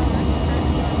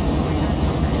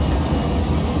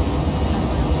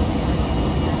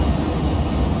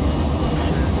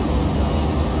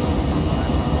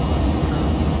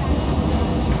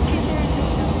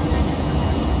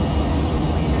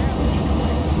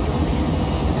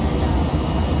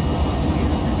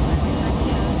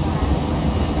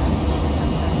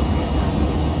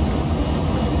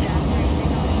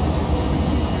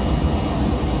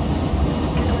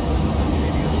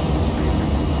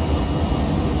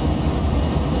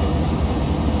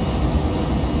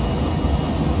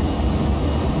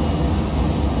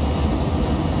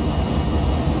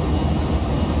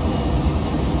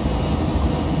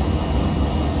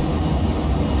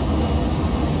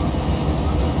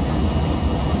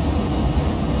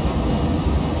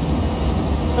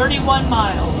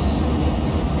 Miles.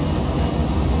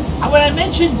 When I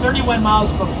mentioned 31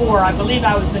 miles before, I believe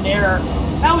I was in error.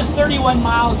 That was 31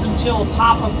 miles until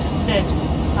top of descent.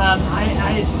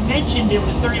 I mentioned it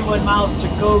was 31 miles to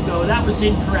go-go. That was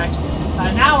incorrect.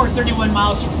 Now we're 31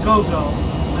 miles from go-go.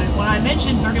 When I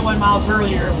mentioned 31 miles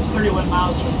earlier, it was 31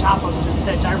 miles from top of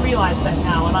descent. I realize that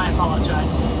now, and I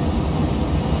apologize.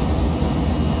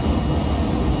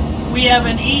 We have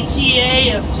an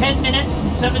ETA of 10 minutes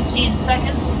and 17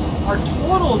 seconds. Our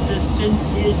total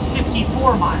distance is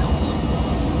 54 miles.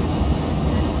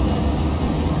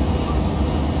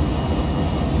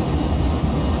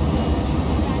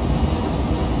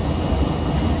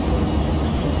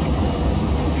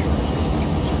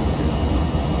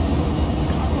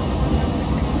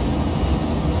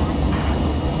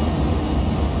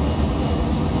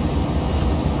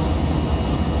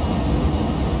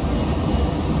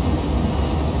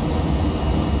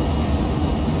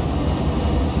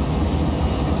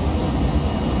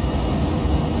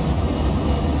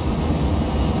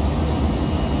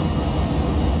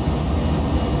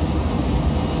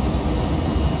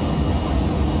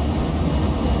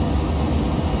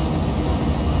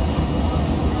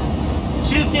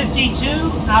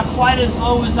 Not quite as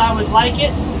low as I would like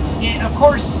it. Of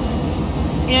course,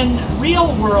 in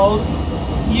real world,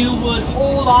 you would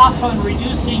hold off on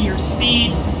reducing your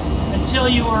speed until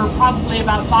you were probably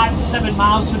about 5 to 7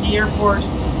 miles from the airport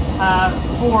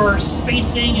for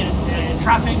spacing and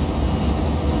traffic.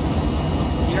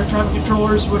 The air traffic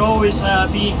controllers would always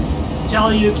be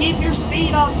telling you, keep your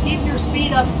speed up, keep your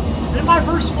speed up. But in my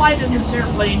first flight in this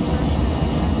airplane,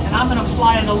 and I'm going to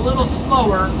fly it a little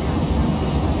slower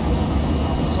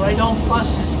so I don't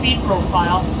bust the speed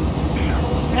profile.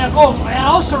 And, and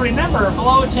also remember,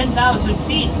 below 10,000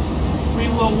 feet, we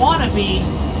will want to be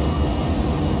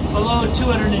below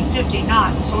 250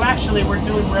 knots. So actually, we're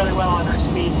doing really well on our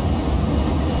speed.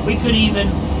 We could even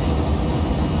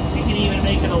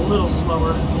make it a little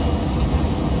slower.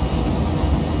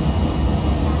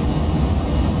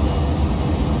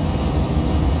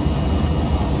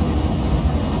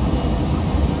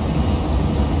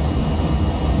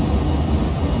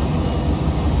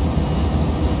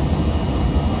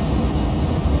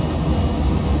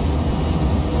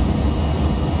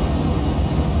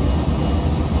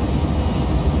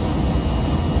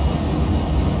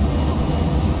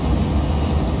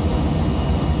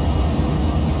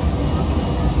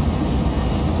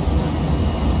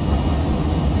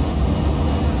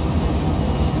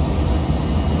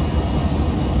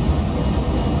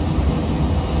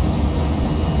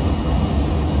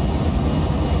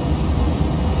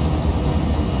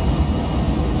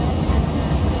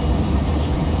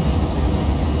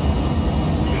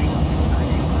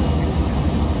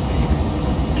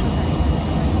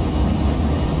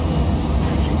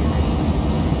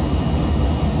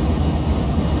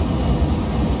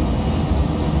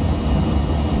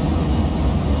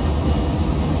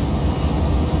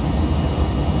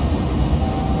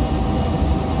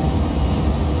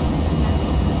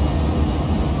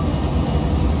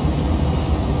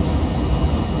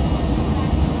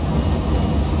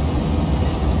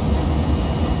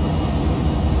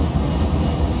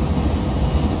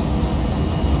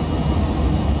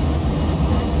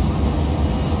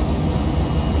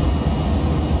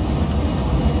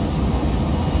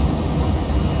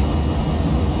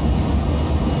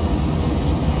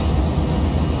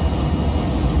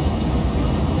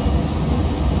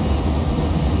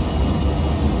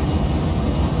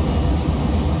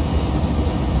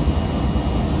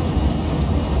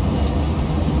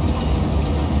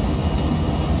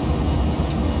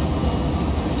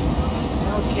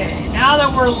 Now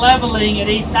that we're leveling at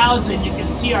 8,000, you can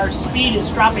see our speed is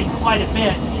dropping quite a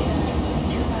bit.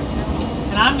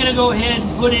 And I'm going to go ahead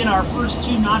and put in our first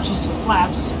 2 notches of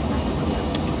flaps.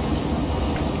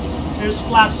 There's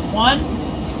flaps 1,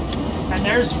 and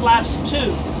there's flaps 2.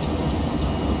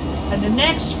 And the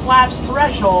next flaps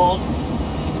threshold,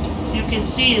 you can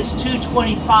see, is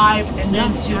 225 and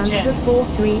then 210. Lufthansa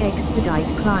 43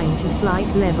 expedite climb to flight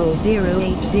level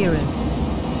 080.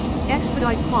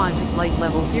 Expedite climb to flight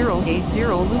level 080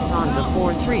 Lufthansa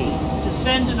 43.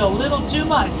 Descended a little too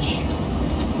much.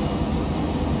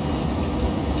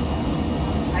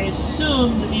 I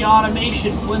assumed the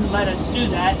automation wouldn't let us do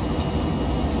that,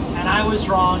 and I was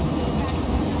wrong.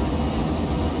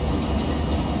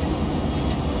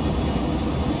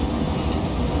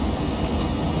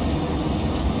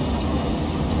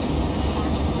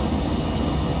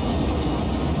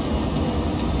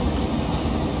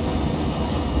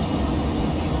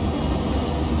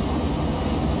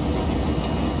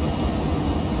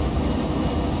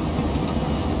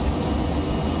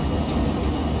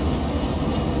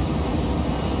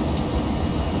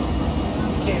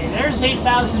 There's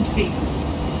 8,000 feet.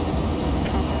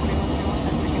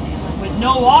 With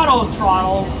no auto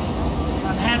throttle,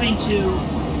 I'm having to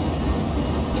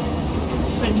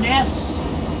finesse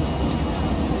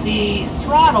the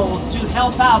throttle to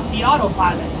help out the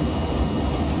autopilot.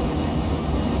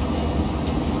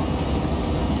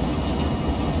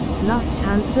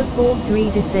 Lufthansa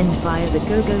 43 descend via the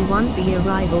GoGo 1B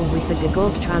arrival with the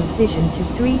GoGo transition to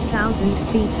 3,000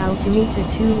 feet altimeter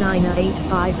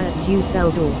 2985 at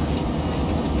Düsseldorf.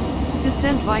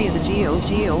 Descent via the GO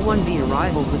 1B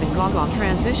arrival with a GoGo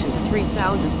transition to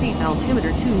 3,000 feet altimeter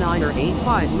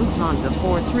 2985 Lufthansa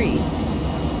 43.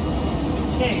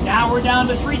 Okay, now we're down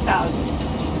to 3,000.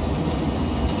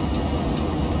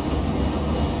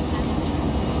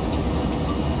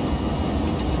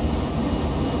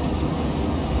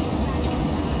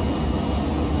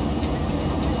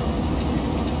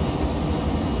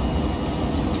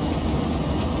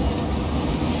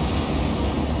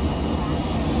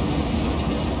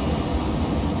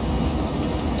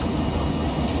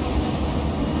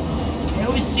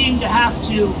 Seem to have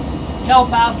to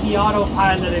help out the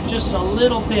autopilot just a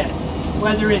little bit,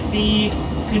 whether it be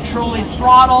controlling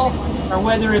throttle or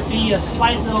whether it be a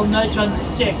slight little nudge on the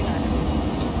stick,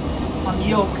 on the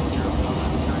yoke.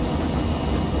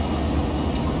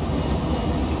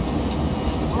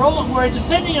 We're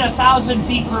descending at 1,000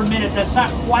 feet per minute. That's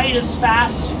not quite as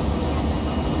fast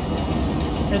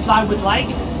as I would like.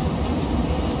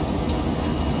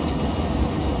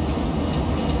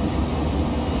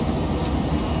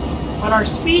 But our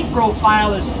speed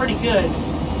profile is pretty good.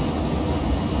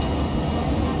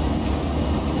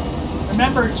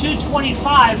 Remember,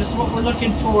 225 is what we're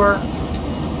looking for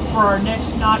our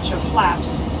next notch of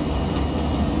flaps.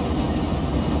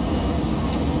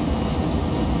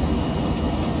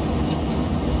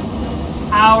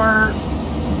 Our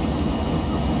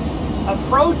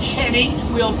approach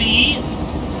heading will be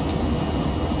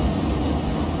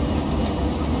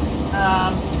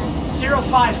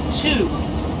 052.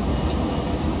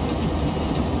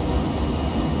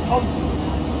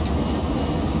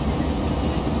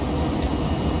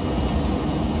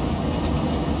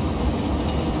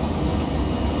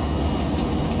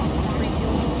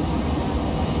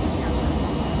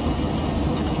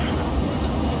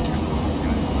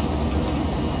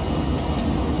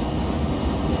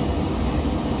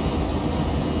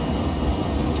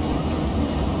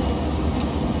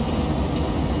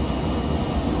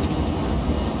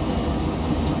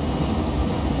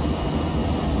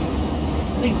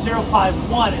 I think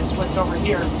 051 is what's over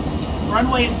here.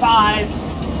 Runway 5,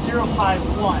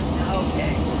 051.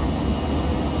 Okay.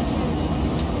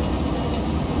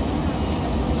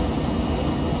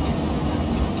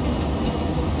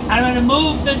 I'm going to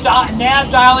move the nav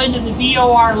dial into the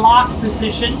VOR lock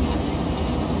position.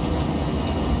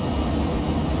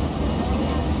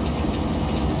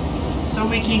 So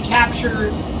we can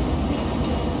capture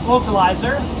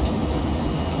localizer.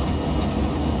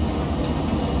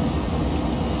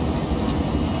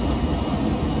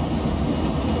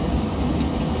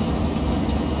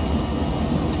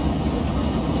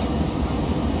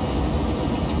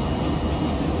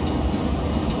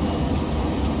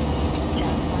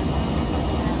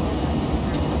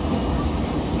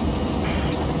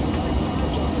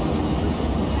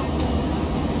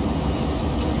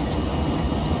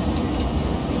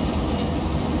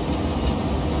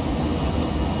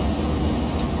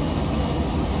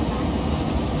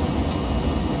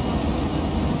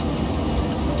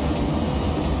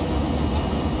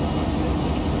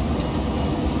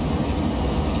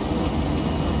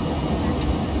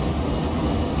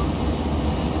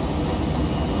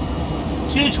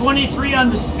 .23 on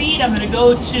the speed. I'm going to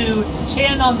go to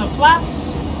 10 on the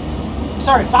flaps.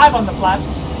 Sorry, 5 on the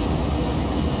flaps.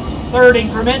 Third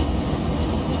increment.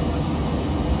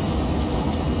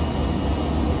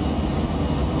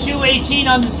 218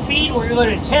 on the speed. We're going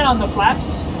to go to 10 on the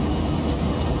flaps.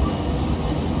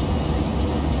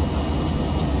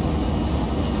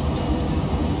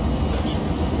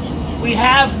 We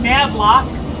have nav lock.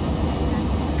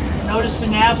 Notice the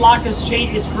nav lock is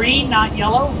green, not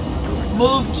yellow.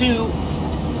 Move to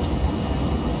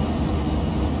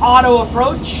auto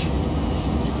approach.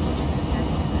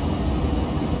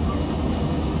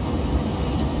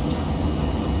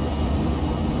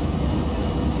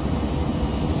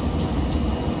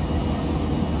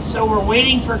 So we're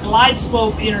waiting for glide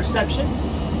slope interception.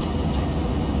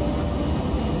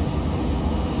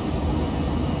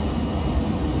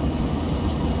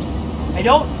 I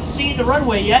don't see the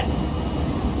runway yet.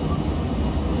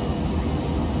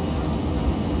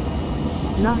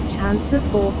 Lufthansa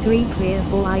 43 clear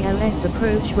for ILS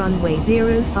approach runway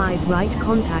 05 right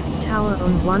contact tower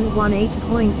on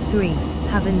 118.3.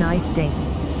 Have a nice day.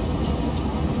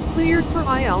 Cleared for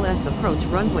ILS approach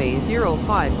runway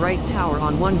 05 right tower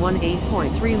on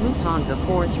 118.3 Lufthansa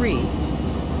 43.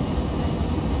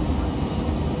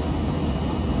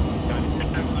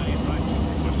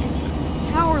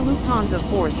 Tower Lufthansa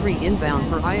 43 inbound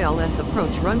for ILS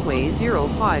approach runway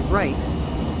 05 right.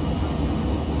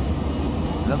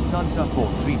 Lufthansa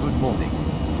 43 good morning.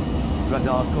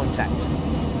 Radar contact.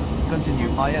 Continue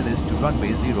ILS to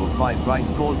runway 05 right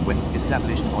cold wind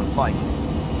established on final.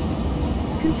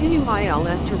 Continue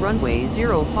ILS to runway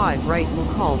 05 right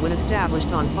will call when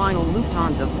established on final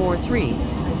Lufthansa 43.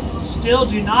 Still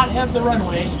do not have the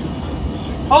runway.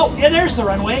 Oh, yeah, there's the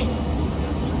runway.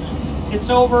 It's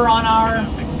over on our...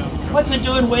 What's it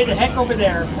doing way the heck over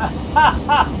there?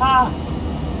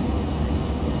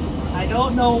 I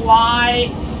don't know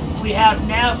why we have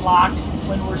nav lock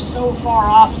when we're so far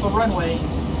off the runway.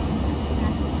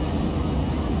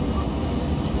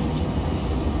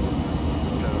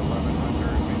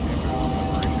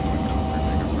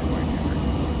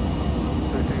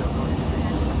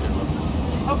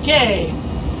 Okay.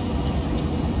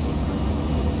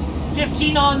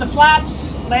 15 on the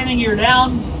flaps, landing gear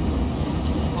down.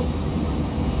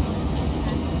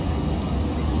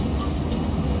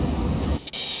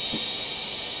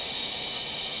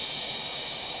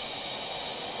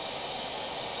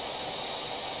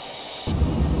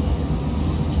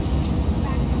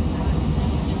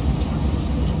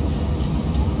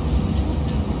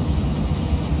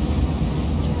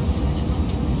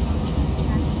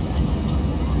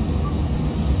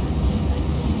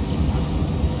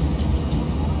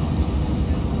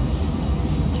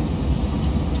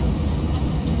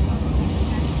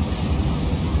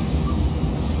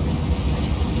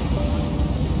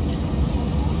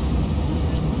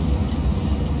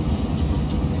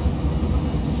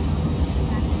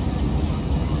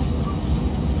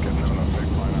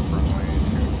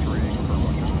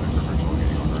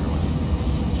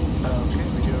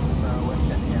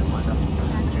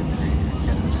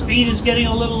 Speed is getting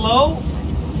a little low.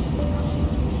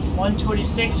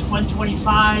 126,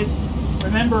 125.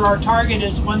 Remember, our target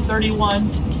is 131.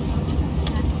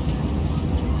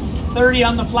 30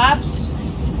 on the flaps.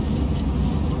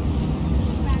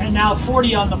 And now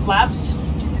 40 on the flaps.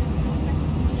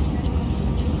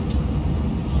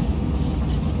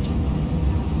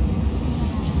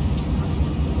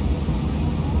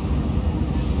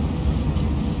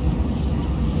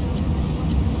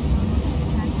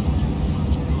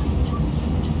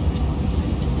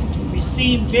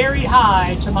 Seem very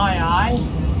high to my eye.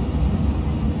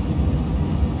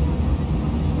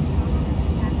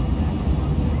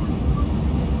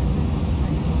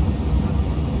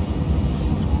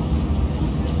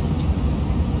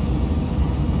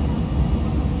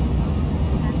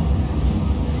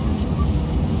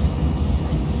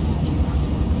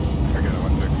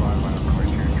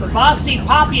 The Bossy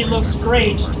Poppy looks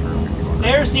great.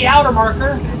 There's the outer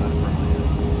marker.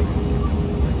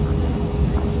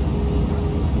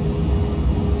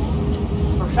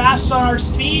 Fast on our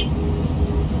speed.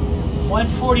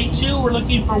 142, we're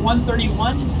looking for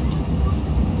 131.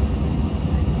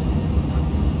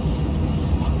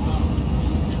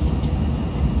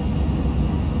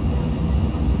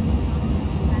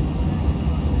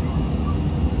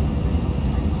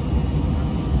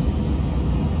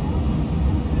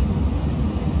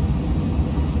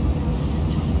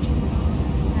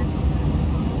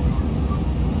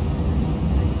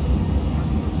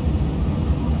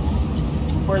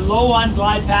 We're low on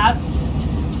glide path,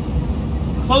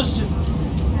 close to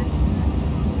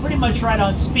pretty much right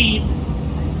on speed.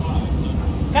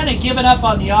 Kind of giving up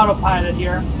on the autopilot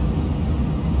here.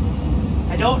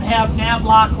 I don't have nav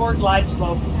lock or glide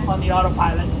slope on the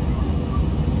autopilot.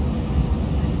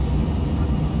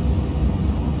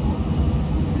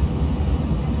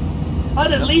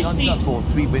 But at least the... Lufthansa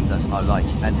 43 windows are light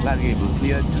and variable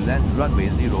cleared to land runway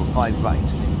 05 right.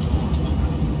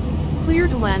 Clear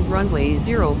to land runway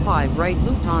 05 right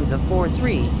Lufthansa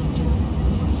 43.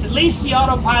 At least the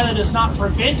autopilot is not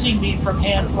preventing me from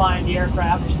hand flying the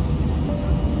aircraft.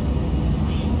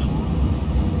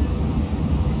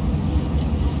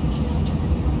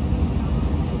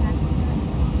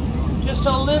 Just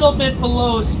a little bit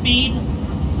below speed,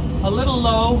 a little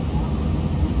low.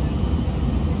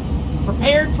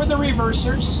 Prepared for the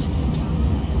reversers.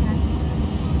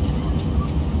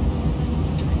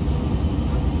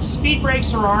 Speed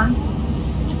brakes are armed.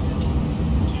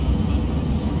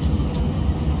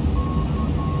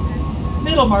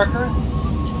 Middle marker.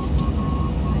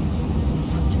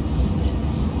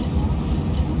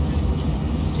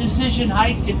 Decision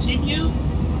height continue.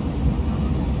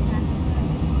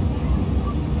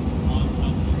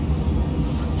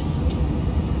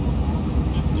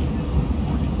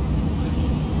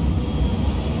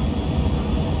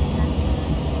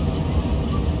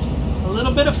 A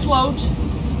little bit of float.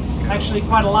 Actually,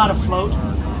 quite a lot of float.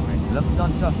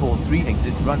 Lufthansa 43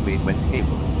 exit runway when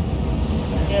able.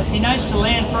 Yeah, it'd be nice to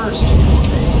land first.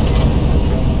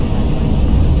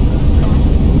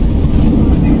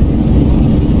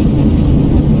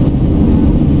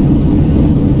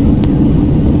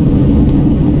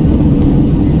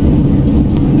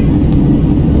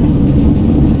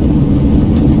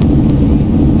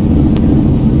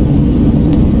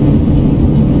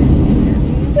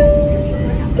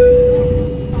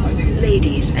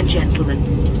 Ladies and gentlemen,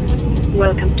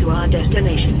 welcome to our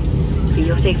destination. For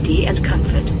your safety and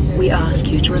comfort, we ask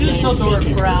you to remain Düsseldorf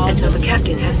seated ground. until the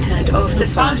captain has turned off the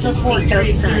fire Lufthansa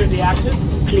 43 clear the active.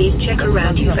 Please check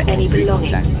around you for any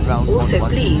belongings. Also,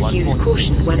 please use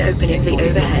caution when opening the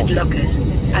overhead lockers,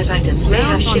 as items may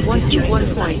have shifted during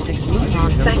the flight.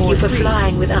 Thank you for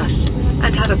flying with us,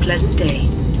 and have a pleasant day.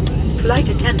 Flight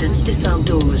attendants disarm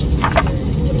doors.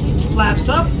 Flaps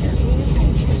up.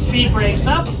 Speed brakes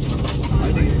up.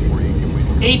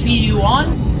 APU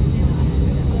on.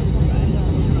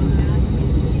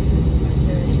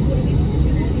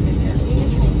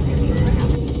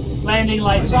 Landing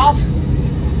lights off.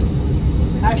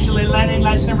 Actually, landing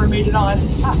lights never made it on.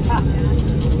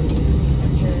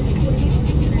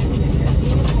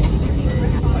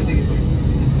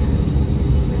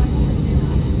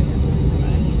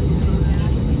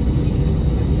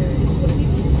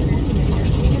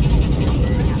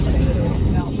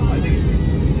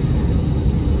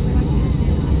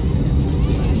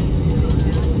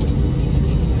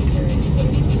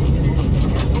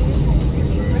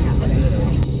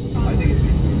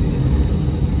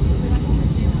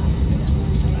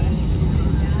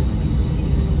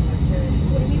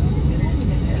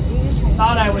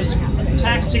 Thought I was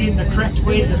taxiing the correct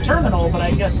way to the terminal, but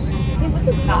I guess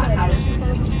not. I was.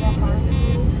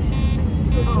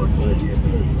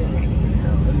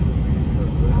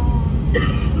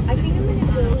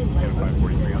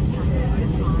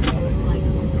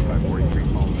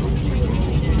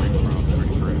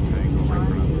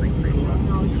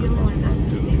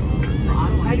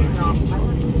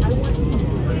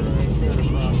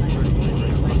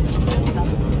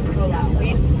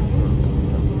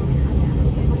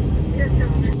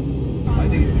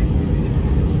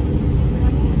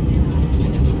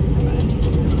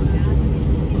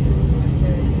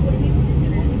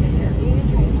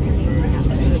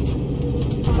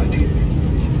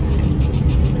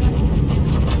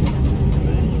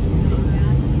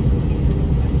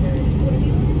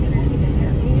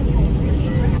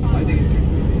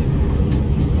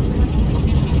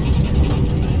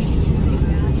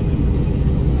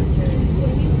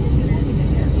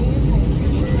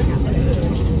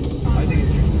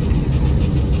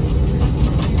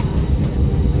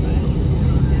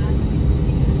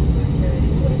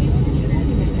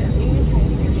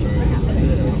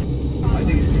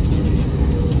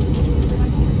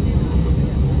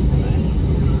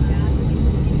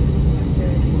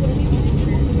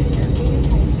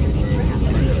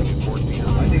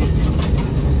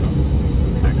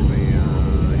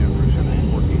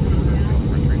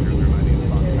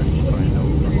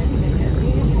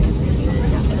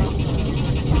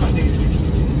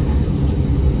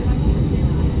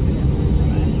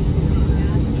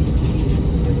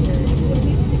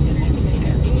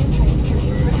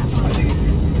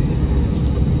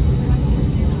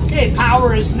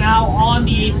 Power is now on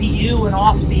the APU and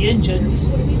off the engines.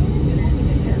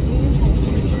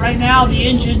 Right now the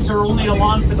engines are only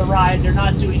along for the ride, they're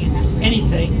not doing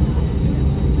anything.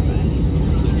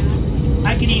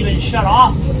 I can even shut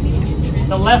off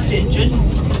the left engine.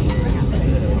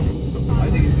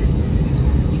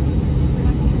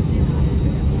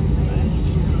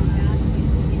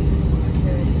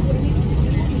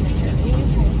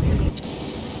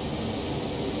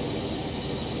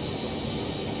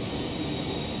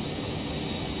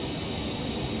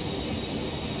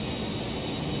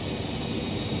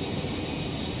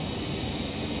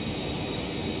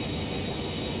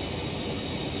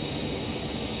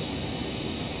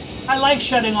 I like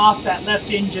shutting off that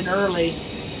left engine early.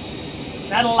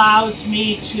 That allows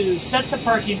me to set the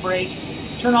parking brake,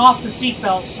 turn off the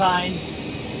seatbelt sign,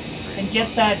 and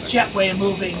get that jetway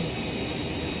moving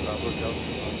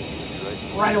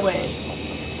right away.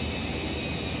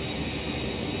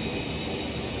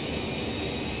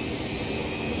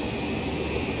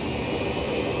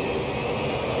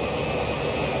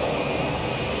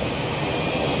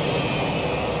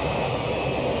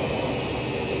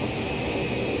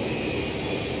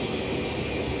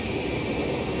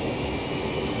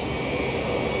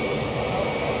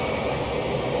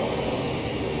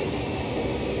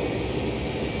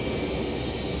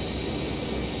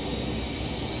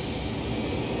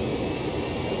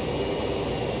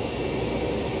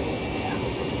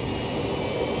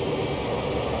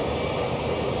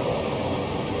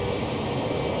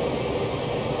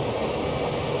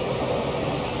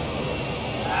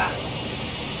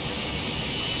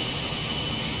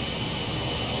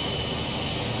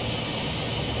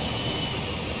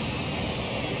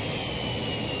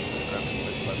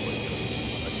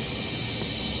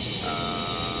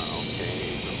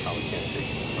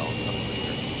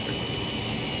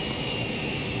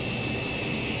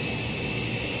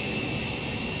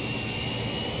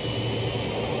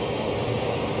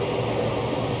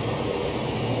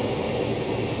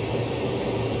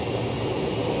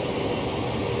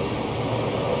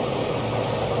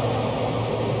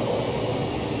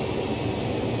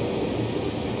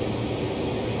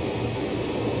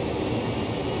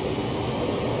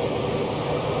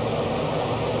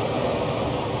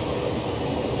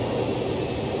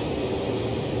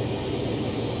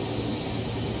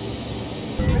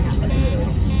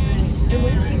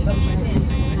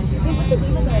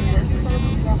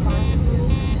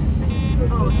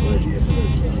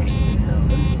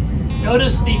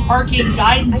 Notice the parking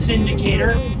guidance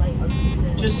indicator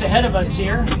just ahead of us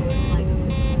here.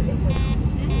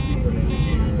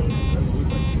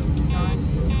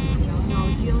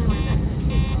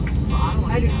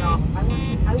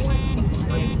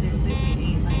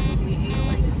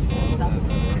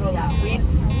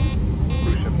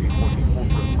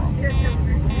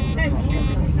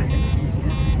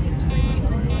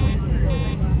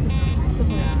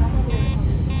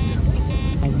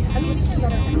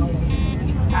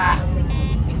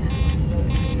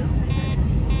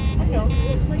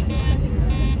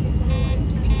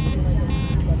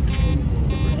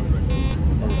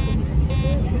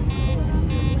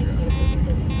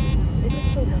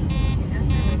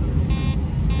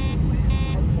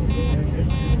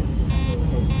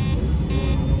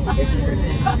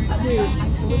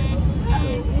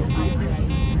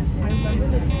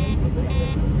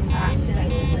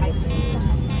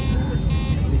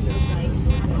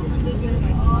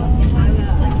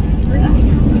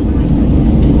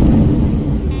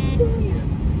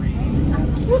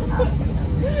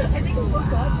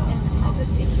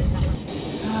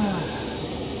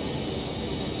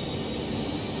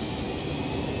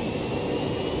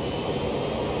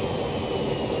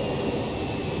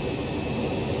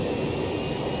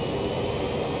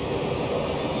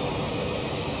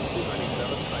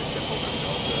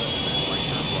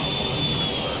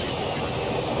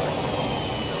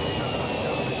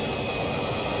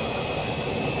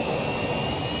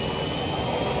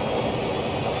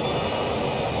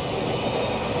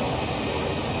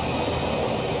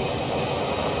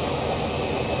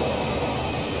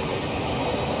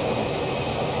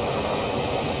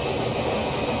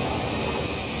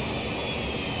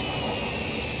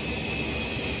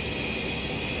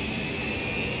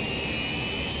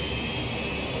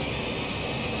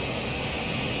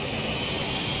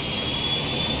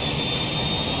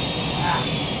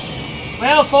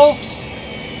 Well, folks,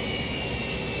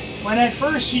 when at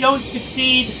first you don't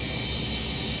succeed,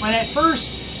 when at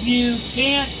first you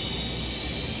can't,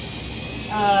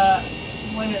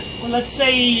 let's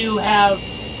say you have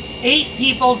 8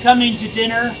 people coming to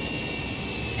dinner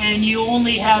and you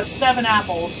only have 7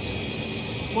 apples,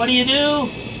 what do?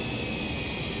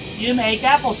 You make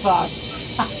applesauce.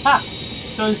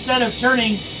 So instead of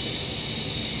turning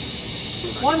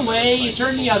one way, you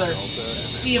turn the other.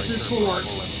 Let's see if this will work.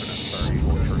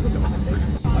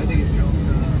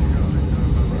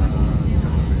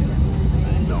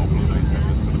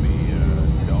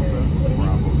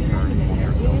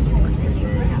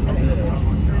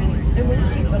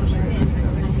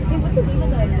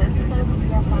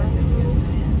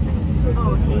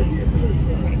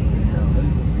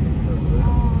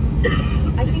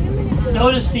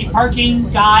 Notice the parking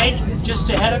guide just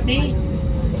ahead of me.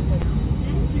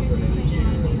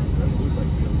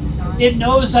 It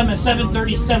knows I'm a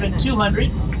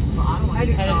 737-200,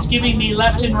 and it's giving me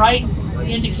left and right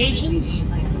indications.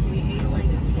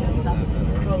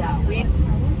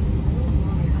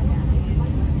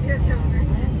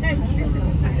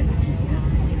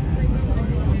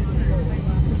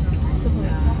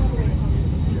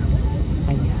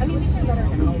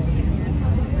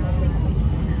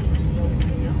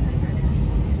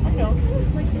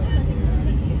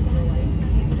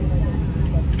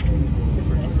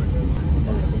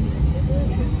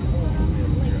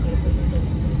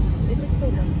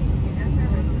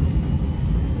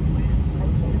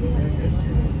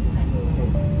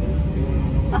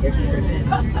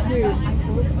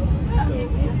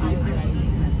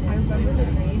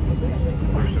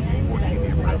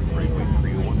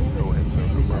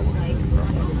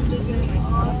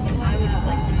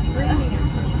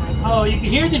 Oh, you can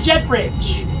hear the jet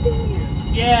bridge.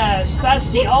 Yes,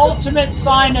 that's the ultimate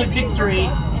sign of victory,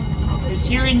 is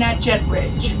hearing that jet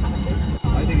bridge.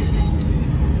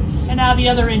 And now the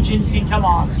other engine can come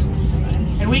off.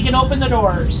 And we can open the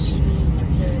doors.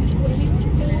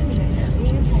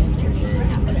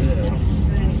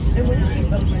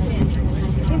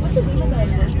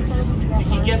 We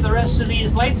can get the rest of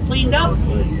these lights cleaned up.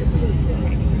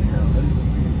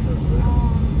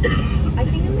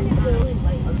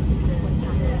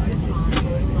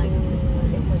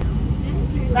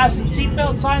 Fasten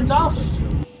seatbelt signs off.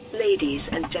 Ladies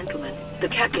and gentlemen, the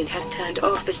captain has turned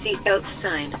off the seatbelt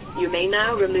sign. You may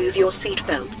now remove your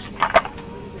seatbelts.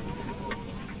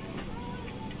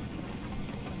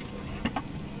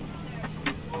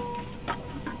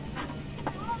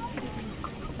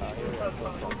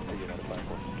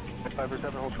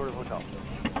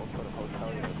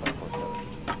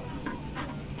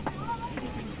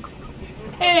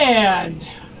 And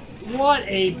what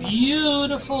a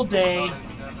beautiful day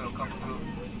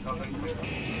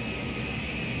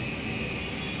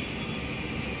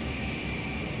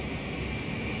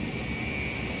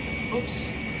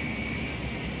Oops.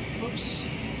 Oops.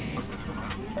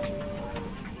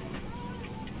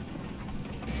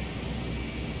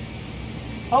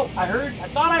 Oh, I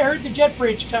thought I heard the jet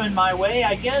bridge coming my way.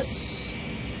 I guess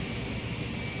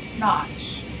not.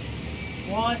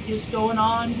 What is going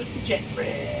on with the jet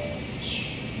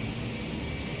bridge?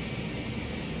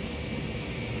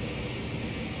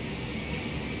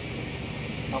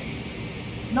 Oh,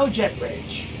 no jet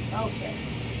bridge. Okay.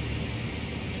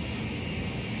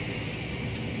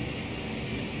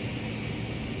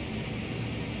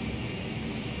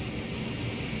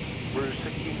 We're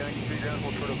 1693 ground,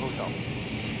 we'll turn to hotel.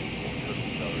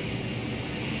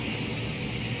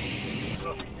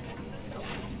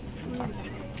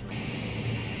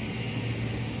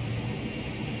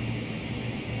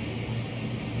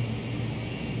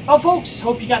 Well, folks,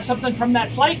 hope you got something from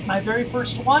that flight, my very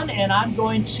first one, and I'm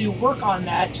going to work on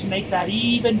that to make that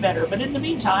even better. But in the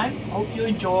meantime, hope you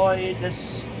enjoy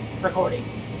this recording.